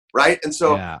 right? And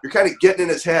so you're kind of getting in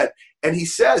his head. And he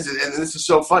says, and this is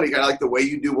so funny, kind of like the way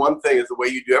you do one thing is the way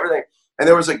you do everything. And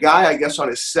there was a guy, I guess, on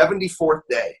his 74th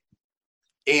day,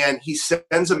 And he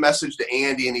sends a message to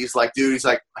Andy, and he's like, dude,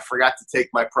 I forgot to take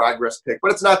my progress pick.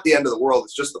 But it's not the end of the world.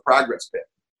 It's just the progress pick.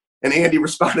 And Andy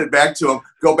responded back to him,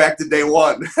 go back to day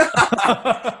one.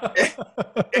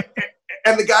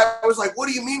 And the guy was like, what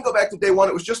do you mean go back to day one?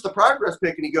 It was just the progress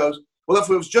pick. And he goes, well, if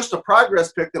it was just a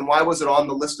progress pick, then why was it on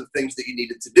the list of things that you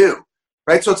needed to do?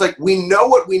 Right? So it's like we know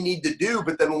what we need to do,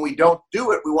 but then when we don't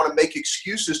do it, we want to make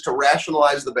excuses to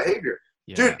rationalize the behavior.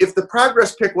 Yeah. Dude, if the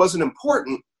progress pick wasn't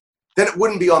important, then it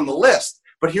wouldn't be on the list.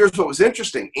 But here's what was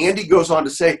interesting. Andy goes on to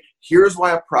say, here's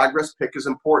why a progress pick is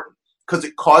important, because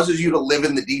it causes you to live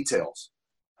in the details.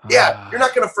 Yeah, you're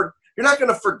not going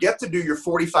to forget to do your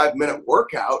 45-minute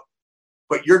workout,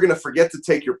 but you're going to forget to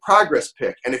take your progress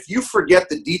pick. And if you forget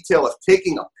the detail of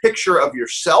taking a picture of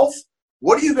yourself,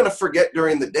 what are you going to forget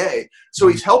during the day? So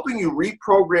he's helping you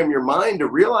reprogram your mind to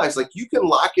realize, like, you can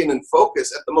lock in and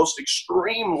focus at the most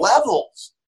extreme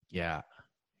levels. Yeah.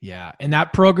 Yeah. And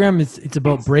that program it's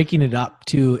about breaking it up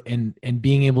too, and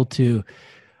being able to,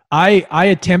 I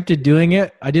attempted doing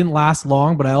it. I didn't last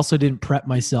long, but I also didn't prep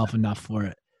myself enough for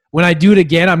it. When I do it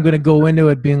again, I'm going to go into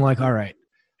it being like, all right,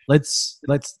 let's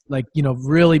like,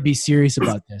 really be serious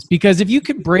about this. Because if you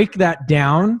can break that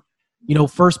down,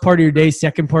 first part of your day,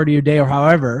 second part of your day, or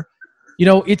however,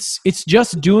 it's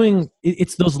just doing,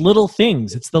 it's those little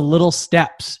things. It's the little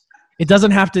steps. It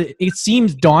doesn't have to, it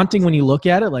seems daunting when you look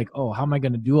at it like, oh, how am I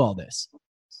going to do all this?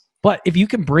 But if you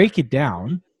can break it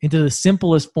down into the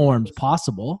simplest forms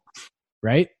possible,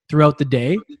 right, throughout the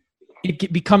day,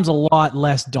 it becomes a lot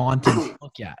less daunting to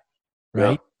look at,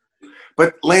 right? Yeah.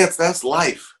 But Lance, that's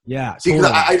life. Yeah. See,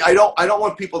 totally. I don't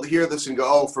want people to hear this and go,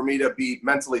 oh, for me to be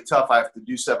mentally tough, I have to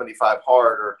do 75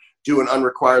 hard or do an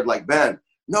unrequired like Ben.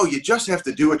 No, you just have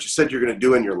to do what you said you're going to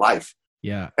do in your life.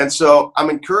 Yeah. And so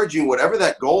I'm encouraging whatever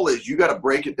that goal is, you got to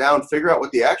break it down, figure out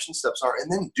what the action steps are,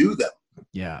 and then do them.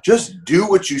 Yeah. Just do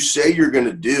what you say you're going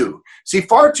to do. See,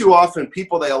 far too often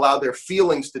people, they allow their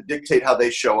feelings to dictate how they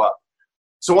show up.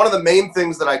 So one of the main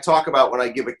things that I talk about when I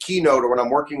give a keynote or when I'm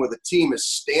working with a team is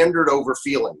standard over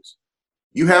feelings.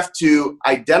 You have to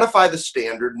identify the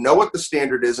standard, know what the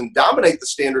standard is, and dominate the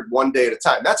standard one day at a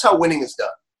time. That's how winning is done.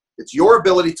 It's your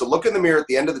ability to look in the mirror at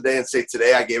the end of the day and say,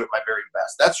 today I gave it my very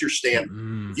best. That's your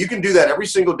standard. If you can do that every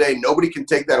single day, nobody can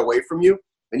take that away from you,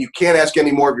 and you can't ask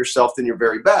any more of yourself than your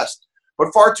very best.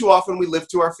 But far too often we live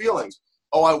to our feelings.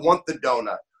 Oh, I want the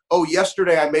donut. Oh,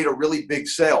 yesterday I made a really big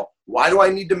sale. Why do I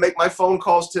need to make my phone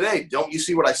calls today? Don't you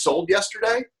see what I sold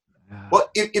yesterday? Well,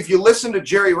 if you listen to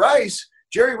Jerry Rice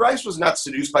was not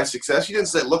seduced by success. He didn't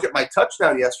say, look at my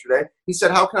touchdown yesterday. He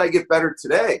said, how can I get better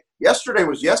today? Yesterday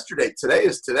was yesterday. Today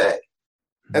is today.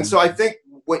 And so I think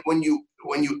when you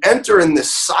enter in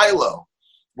this silo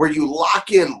where you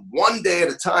lock in one day at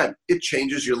a time, it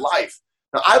changes your life.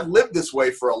 Now, I've lived this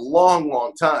way for a long,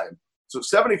 long time. So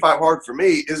 75 hard for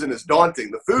me isn't as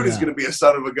daunting. The food is going to be a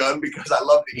son of a gun because I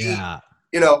love to eat.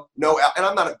 And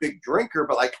I'm not a big drinker,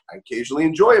 but like I occasionally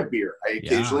enjoy a beer. I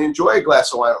occasionally enjoy a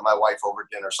glass of wine with my wife over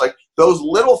dinner. It's like those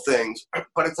little things,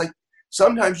 but it's like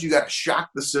sometimes you got to shock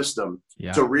the system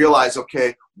to realize,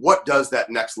 okay, what does that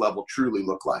next level truly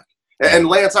look like? And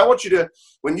Lance, I want you to,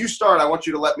 when you start, I want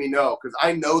you to let me know, because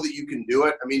I know that you can do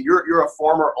it. I mean, you're a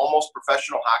former almost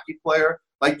professional hockey player.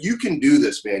 Like, you can do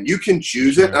this, man. You can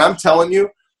choose it. And I'm telling you,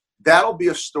 that'll be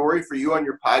a story for you on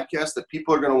your podcast that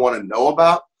people are going to want to know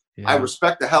about. I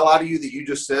respect the hell out of you that you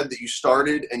just said that you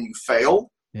started and you failed,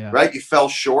 right? You fell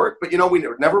short, but we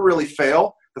never really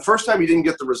fail. The first time you didn't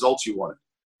get the results you wanted.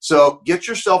 So get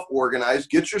yourself organized,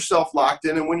 get yourself locked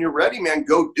in. And when you're ready, man,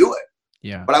 go do it.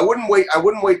 Yeah. But I wouldn't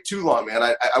wait too long, man.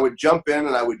 I would jump in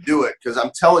and I would do it, because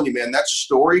I'm telling you, man, that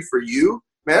story for you,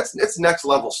 man, it's next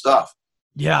level stuff.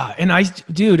 Yeah. And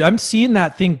I'm seeing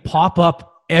that thing pop up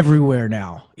everywhere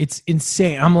now. It's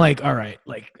insane. I'm like, all right,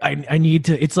 like I need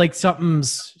to, it's like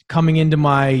something's coming into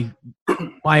my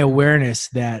awareness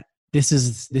that this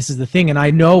is the thing. And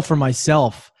I know for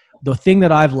myself, the thing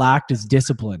that I've lacked is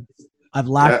discipline. I've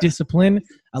lacked discipline.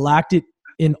 I lacked it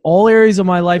in all areas of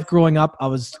my life growing up. I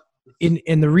was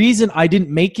and the reason I didn't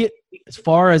make it as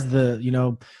far as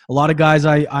a lot of guys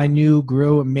I knew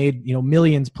grew and made,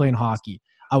 millions playing hockey.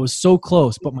 I was so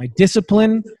close, but my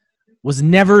discipline was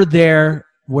never there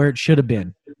where it should have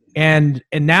been. And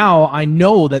now I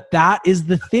know that is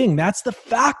the thing. That's the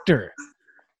factor.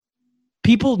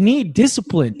 People need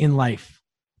discipline in life.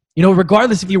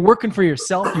 Regardless if you're working for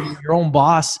yourself, you're your own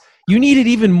boss, you need it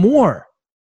even more.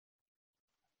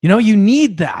 You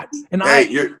need that. And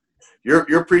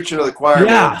you're preaching to the choir.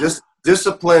 Yeah.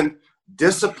 Man.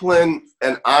 Discipline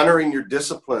and honoring your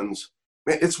disciplines,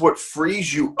 man, it's what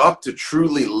frees you up to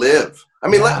truly live. I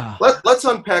mean, let's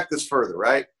unpack this further,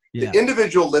 right? Yeah. The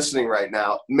individual listening right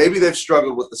now, maybe they've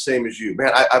struggled with the same as you.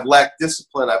 Man, I've lacked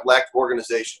discipline. I've lacked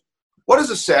organization. What does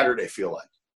a Saturday feel like?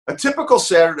 A typical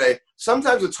Saturday,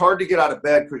 sometimes it's hard to get out of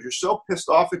bed because you're so pissed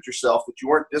off at yourself that you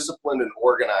weren't disciplined and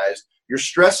organized. You're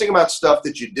stressing about stuff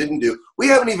that you didn't do. We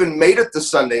haven't even made it to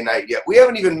Sunday night yet. We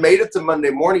haven't even made it to Monday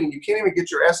morning, and you can't even get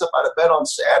your ass up out of bed on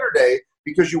Saturday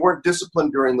because you weren't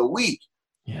disciplined during the week.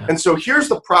 Yeah. And so here's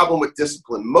the problem with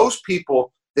discipline. Most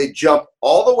people, they jump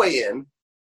all the way in,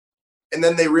 and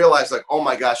then they realize, like, oh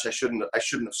my gosh, I shouldn't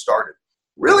have started.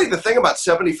 Really, the thing about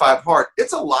 75 Hard,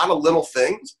 it's a lot of little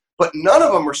things, but none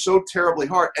of them are so terribly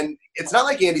hard. And it's not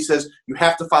like Andy says, you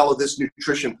have to follow this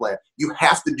nutrition plan. You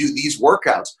have to do these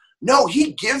workouts. No,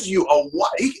 he gives you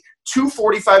two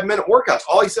 45-minute workouts.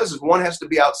 All he says is one has to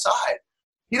be outside.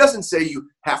 He doesn't say you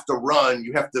have to run,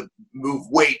 you have to move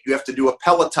weight, you have to do a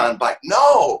Peloton bike.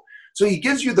 No. So he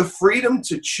gives you the freedom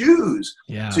to choose.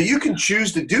 Yeah. So you can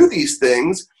choose to do these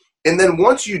things. And then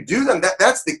once you do them,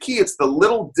 that's the key. It's the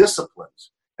little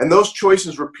disciplines and those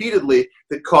choices repeatedly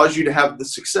that cause you to have the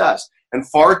success. And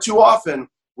far too often,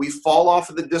 we fall off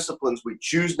of the disciplines. We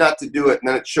choose not to do it, and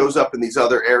then it shows up in these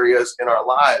other areas in our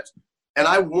lives. And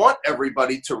I want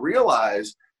everybody to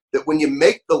realize that when you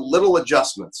make the little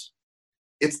adjustments,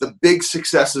 it's the big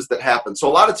successes that happen. So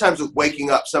a lot of times with waking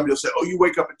up, somebody will say, oh, you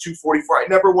wake up at 2:44. I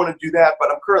never want to do that,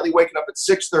 but I'm currently waking up at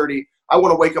 6:30. I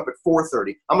want to wake up at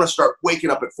 4:30. I'm going to start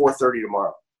waking up at 4:30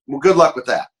 tomorrow. Well, good luck with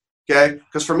that, okay?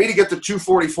 Because for me to get to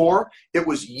 2:44, it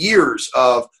was years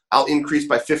of I'll increase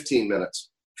by 15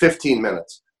 minutes, 15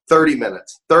 minutes, 30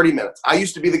 minutes, 30 minutes. I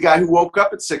used to be the guy who woke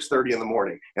up at 6:30 in the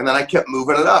morning, and then I kept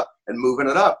moving it up and moving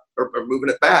it up or moving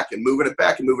it back and moving it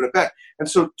back and moving it back. And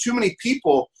so too many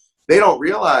people, they don't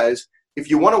realize if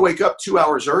you want to wake up 2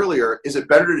 hours earlier, is it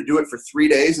better to do it for 3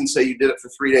 days and say you did it for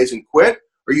 3 days and quit?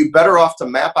 Or are you better off to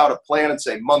map out a plan and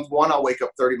say, month 1, I'll wake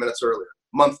up 30 minutes earlier.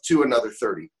 Month 2, another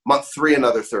 30. Month 3,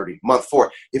 another 30. Month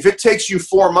 4. If it takes you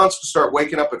 4 months to start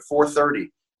waking up at 4:30,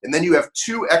 and then you have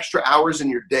 2 extra hours in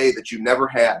your day that you never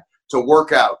had to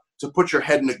work out, to put your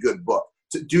head in a good book,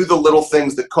 to do the little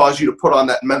things that cause you to put on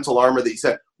that mental armor that you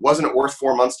said, wasn't it worth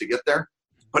 4 months to get there?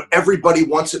 But everybody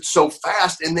wants it so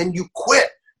fast, and then you quit.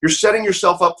 You're setting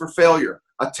yourself up for failure.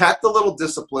 Attack the little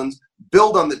disciplines,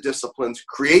 build on the disciplines,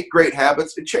 create great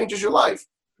habits. It changes your life.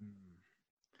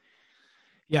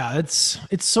 Yeah, it's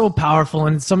so powerful.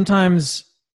 And sometimes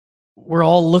we're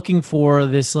all looking for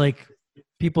this, like,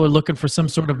 people are looking for some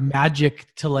sort of magic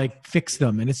to like fix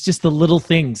them. And it's just the little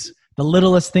things, the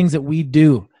littlest things that we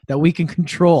do that we can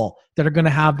control that are going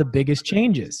to have the biggest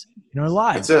changes in our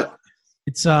lives. That's it.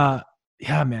 It's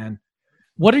yeah, man.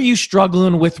 What are you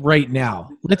struggling with right now?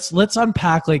 Let's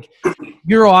unpack. Like,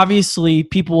 you're obviously,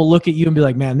 people will look at you and be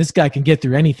like, man, this guy can get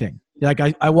through anything. Like,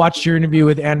 I watched your interview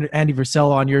with Andy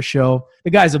Frisella on your show. The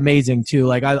guy's amazing too.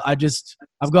 Like,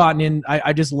 I've gotten in,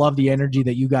 I just love the energy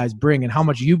that you guys bring and how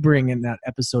much you bring in that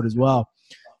episode as well.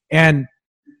 And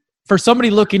for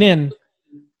somebody looking in,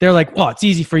 they're like, well, it's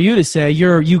easy for you to say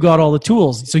you got all the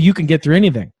tools so you can get through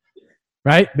anything,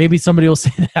 right? Maybe somebody will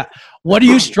say that. What do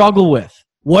you struggle with?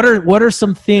 What are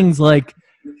some things like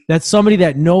that somebody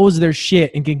that knows their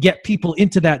shit and can get people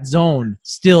into that zone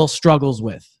still struggles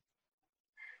with?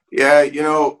 Yeah,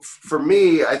 for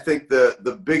me, I think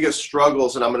the biggest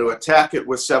struggles, and I'm going to attack it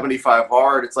with 75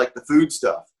 Hard, it's like the food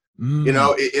stuff.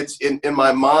 It's in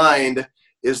my mind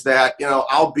is that,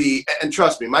 I'll be, and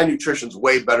trust me, my nutrition's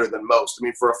way better than most. I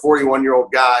mean, for a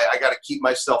 41-year-old guy, I got to keep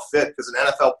myself fit because an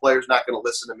NFL player's not going to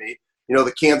listen to me.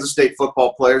 The Kansas State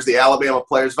football players, the Alabama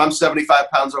players, if I'm 75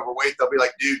 pounds overweight, they'll be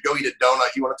like, dude, go eat a donut.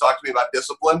 You want to talk to me about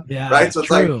discipline? Yeah, right? So it's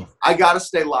true. like, I got to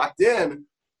stay locked in.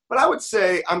 But I would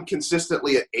say I'm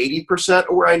consistently at 80%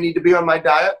 of where I need to be on my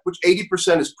diet, which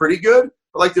 80% is pretty good.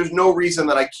 But like, there's no reason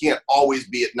that I can't always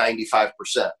be at 95%,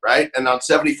 right? And on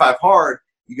 75 Hard,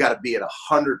 you got to be at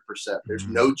 100%. There's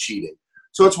no cheating.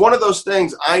 So it's one of those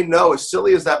things. I know, as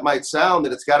silly as that might sound,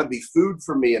 that it's got to be food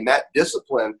for me and that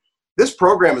discipline. This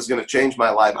program is going to change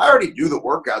my life. I already do the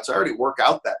workouts. I already work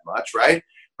out that much, right?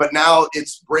 But now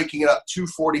it's breaking it up to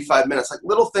 45 minutes, like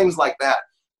little things like that.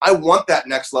 I want that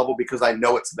next level because I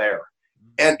know it's there.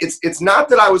 And it's not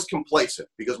that I was complacent,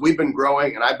 because we've been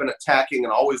growing and I've been attacking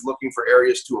and always looking for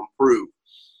areas to improve.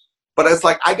 But it's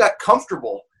like I got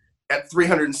comfortable at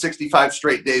 365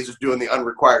 straight days of doing the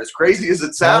unrequired. As crazy as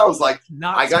it sounds, like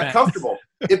I got comfortable.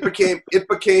 It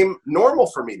became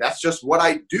normal for me. That's just what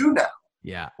I do now.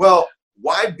 Yeah. Well,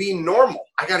 why be normal?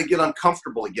 I got to get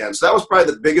uncomfortable again. So that was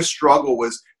probably the biggest struggle,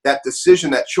 was that decision,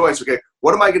 that choice. Okay,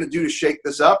 what am I going to do to shake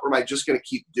this up, or am I just going to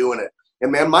keep doing it?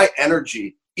 And man, my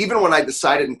energy, even when I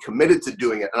decided and committed to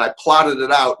doing it and I plotted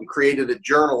it out and created a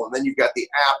journal, and then you've got the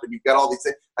app and you've got all these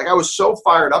things, like I was so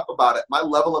fired up about it. My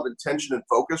level of intention and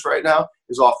focus right now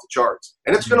is off the charts,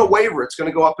 and it's going to waver. It's going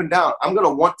to go up and down. I'm going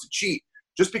to want to cheat.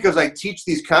 Just because I teach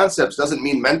these concepts doesn't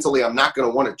mean mentally I'm not going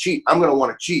to want to cheat. I'm going to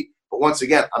want to cheat. But once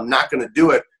again, I'm not going to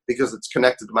do it because it's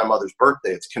connected to my mother's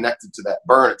birthday. It's connected to that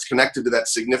burn. It's connected to that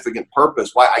significant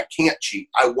purpose why I can't cheat.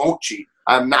 I won't cheat.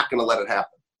 I'm not going to let it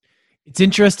happen. It's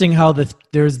interesting how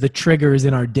there's the triggers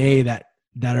in our day that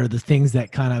are the things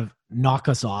that kind of knock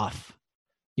us off.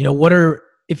 You know,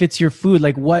 if it's your food,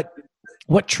 like what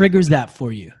triggers that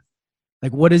for you?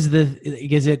 Like is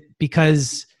it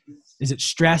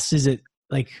stress? Is it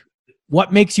like,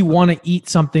 what makes you want to eat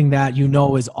something that you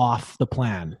know is off the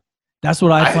plan? That's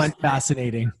what I find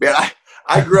fascinating. Man,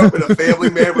 I grew up in a family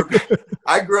man where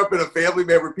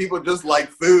people just like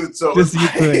food. So just eat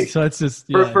food. So it's just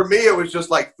for me, it was just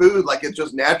like food. Like it's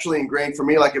just naturally ingrained for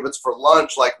me. Like if it's for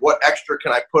lunch, like what extra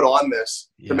can I put on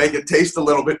this to make it taste a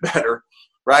little bit better,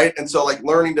 right? And so like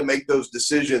learning to make those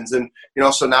decisions, and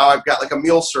so now I've got like a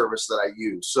meal service that I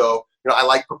use. So I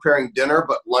like preparing dinner,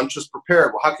 but lunch is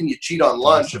prepared. Well, how can you cheat on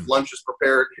lunch if lunch is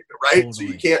prepared, right? Totally. So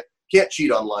you can't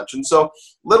cheat on lunch. And so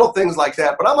little things like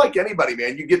that. But I'm like anybody,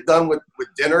 man. You get done with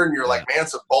dinner and you're like, man,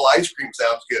 some bowl of ice cream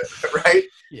sounds good, right?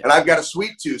 Yeah. And I've got a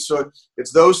sweet tooth. So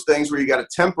it's those things where you got to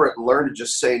temper it and learn to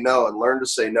just say no and learn to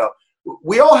say no.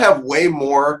 We all have way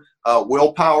more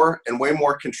willpower and way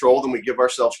more control than we give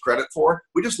ourselves credit for.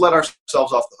 We just let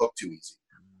ourselves off the hook too easy.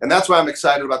 And that's why I'm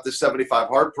excited about this 75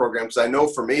 Hard program, because I know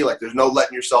for me, like there's no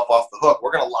letting yourself off the hook.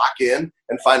 We're going to lock in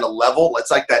and find a level.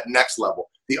 It's like that next level.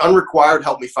 The unrequired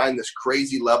helped me find this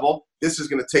crazy level. This is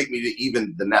going to take me to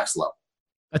even the next level.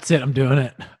 That's it. I'm doing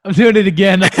it. I'm doing it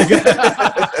again.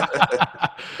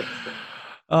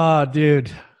 Oh,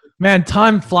 dude. Man,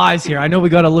 time flies here. I know we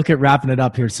got to look at wrapping it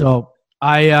up here. So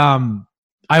I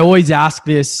always ask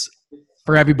this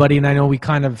for everybody, and I know we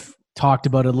kind of talked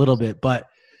about it a little bit, but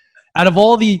out of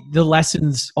all the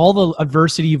lessons, all the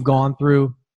adversity you've gone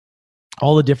through,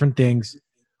 all the different things,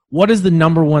 what is the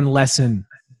number one lesson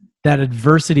that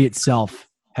adversity itself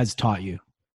has taught you?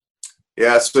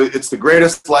 Yeah, so it's the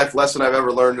greatest life lesson I've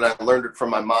ever learned, and I learned it from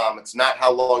my mom. It's not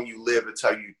how long you live, it's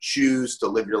how you choose to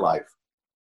live your life.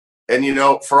 And,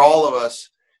 for all of us,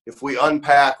 if we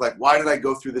unpack, like, why did I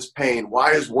go through this pain?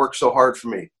 Why is work so hard for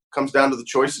me? It comes down to the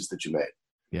choices that you made.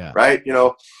 Yeah. Right?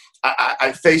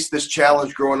 I faced this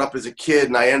challenge growing up as a kid,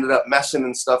 and I ended up messing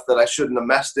in stuff that I shouldn't have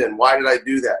messed in. Why did I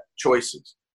do that?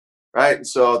 Choices. Right? And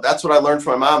so that's what I learned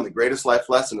from my mom, the greatest life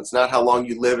lesson. It's not how long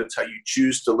you live, it's how you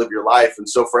choose to live your life. And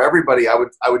so for everybody, I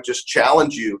would just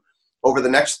challenge you over the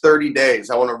next 30 days.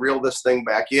 I want to reel this thing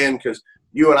back in, because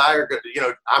you and I are going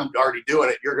to, I'm already doing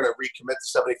it. You're going to recommit to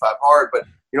 75 Hard. But,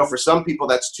 for some people,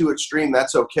 that's too extreme.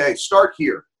 That's okay. Start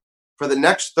here. For the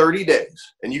next 30 days,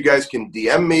 and you guys can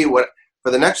DM me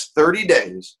for the next 30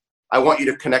 days, I want you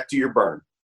to connect to your burn.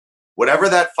 Whatever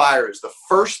that fire is, the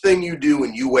first thing you do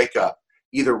when you wake up,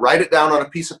 either write it down on a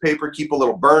piece of paper, keep a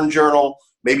little burn journal,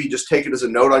 maybe just take it as a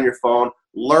note on your phone.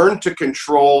 Learn to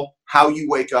control how you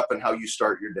wake up and how you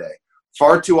start your day.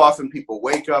 Far too often people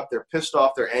wake up, they're pissed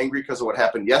off, they're angry because of what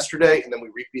happened yesterday, and then we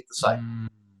repeat the cycle.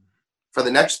 For the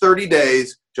next 30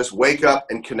 days, just wake up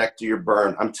and connect to your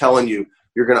burn. I'm telling you,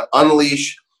 you're going to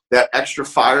unleash that extra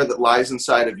fire that lies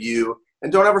inside of you.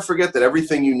 And don't ever forget that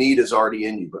everything you need is already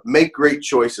in you. But make great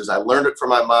choices. I learned it from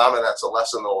my mom, and that's a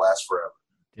lesson that will last forever.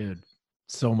 Dude,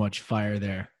 so much fire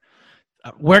there.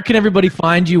 Where can everybody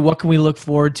find you? What can we look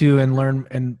forward to and learn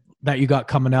and that you got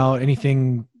coming out?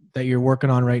 Anything that you're working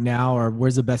on right now, or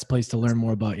where's the best place to learn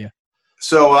more about you?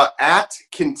 So at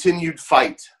Continued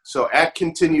Fight. So at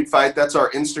Continued Fight, that's our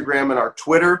Instagram and our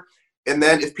Twitter. And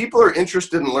then if people are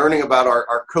interested in learning about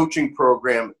our coaching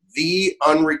program,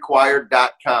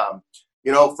 theunrequired.com.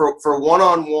 For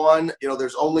one-on-one,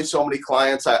 there's only so many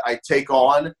clients I take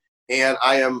on, and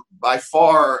I am by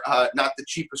far not the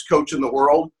cheapest coach in the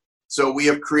world. So we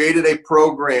have created a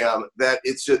program that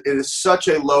it is such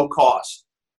a low cost,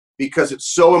 because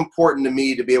it's so important to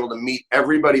me to be able to meet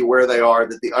everybody where they are,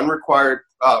 that the Unrequired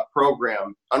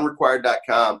program,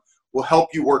 unrequired.com, will help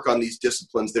you work on these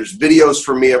disciplines. There's videos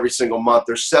from me every single month.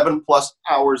 There's 7+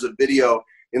 hours of video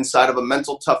inside of a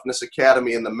Mental Toughness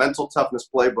Academy and the Mental Toughness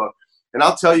Playbook. And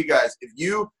I'll tell you guys, if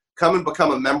you come and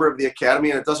become a member of the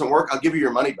Academy and it doesn't work, I'll give you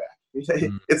your money back.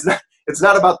 It's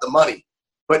not about the money.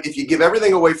 But if you give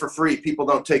everything away for free, people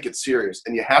don't take it serious.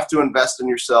 And you have to invest in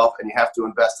yourself, and you have to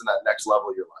invest in that next level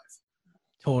of your life.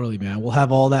 Totally, man. We'll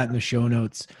have all that in the show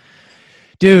notes.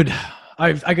 Dude,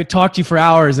 I could talk to you for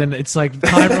hours, and it's like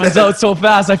time runs out so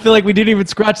fast. I feel like we didn't even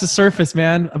scratch the surface,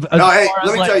 man. No, hey,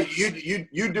 let me tell you,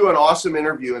 you do an awesome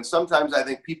interview, and sometimes I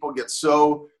think people get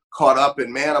so caught up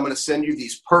in, man, I'm going to send you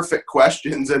these perfect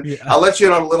questions, and I'll let you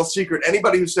in on a little secret.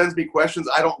 Anybody who sends me questions,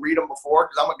 I don't read them before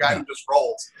because I'm a guy who just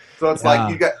rolls. So it's like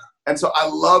you got. And so I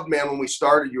love, man, when we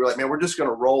started, you were like, man, we're just going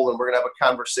to roll and we're going to have a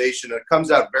conversation. And it comes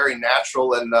out very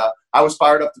natural. And I was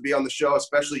fired up to be on the show,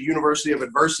 especially University of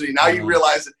Adversity. Now you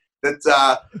realize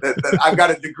that I've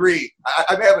got a degree.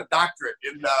 I may have a doctorate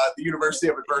in the University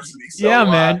of Adversity. So, yeah,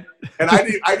 man. And I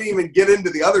didn't even get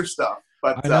into the other stuff.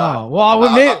 But I know. Well,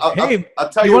 I'll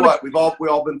tell you what, we've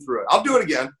all been through it. I'll do it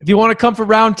again. If you want to come for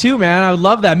round 2, man, I would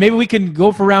love that. Maybe we can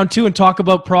go for round 2 and talk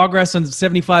about progress on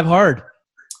 75 hard.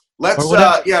 Let's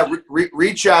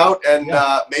reach out and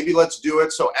maybe let's do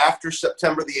it. So after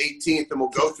September the 18th, and we'll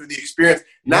go through the experience.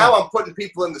 Now I'm putting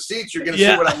people in the seats. You're going to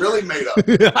see what I'm really made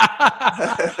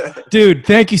of. Dude,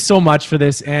 thank you so much for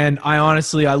this. And I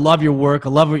love your work. I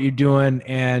love what you're doing.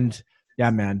 And yeah,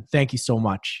 man, thank you so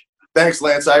much. Thanks,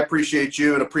 Lance. I appreciate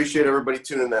you and appreciate everybody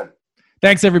tuning in.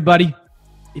 Thanks, everybody.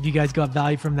 If you guys got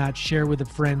value from that, share with a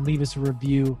friend, leave us a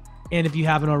review. And if you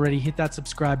haven't already, hit that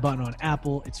subscribe button on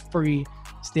Apple. It's free.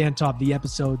 Stay on top of the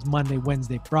episodes Monday,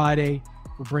 Wednesday, Friday.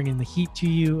 We're bringing the heat to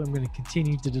you. I'm going to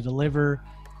continue to deliver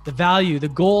the value, the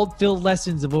gold-filled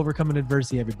lessons of overcoming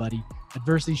adversity, everybody.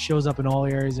 Adversity shows up in all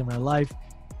areas of my life.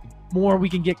 The more we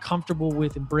can get comfortable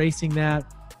with embracing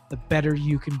that, the better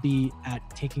you can be at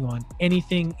taking on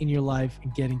anything in your life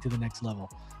and getting to the next level.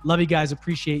 Love you guys.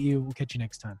 Appreciate you. We'll catch you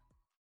next time.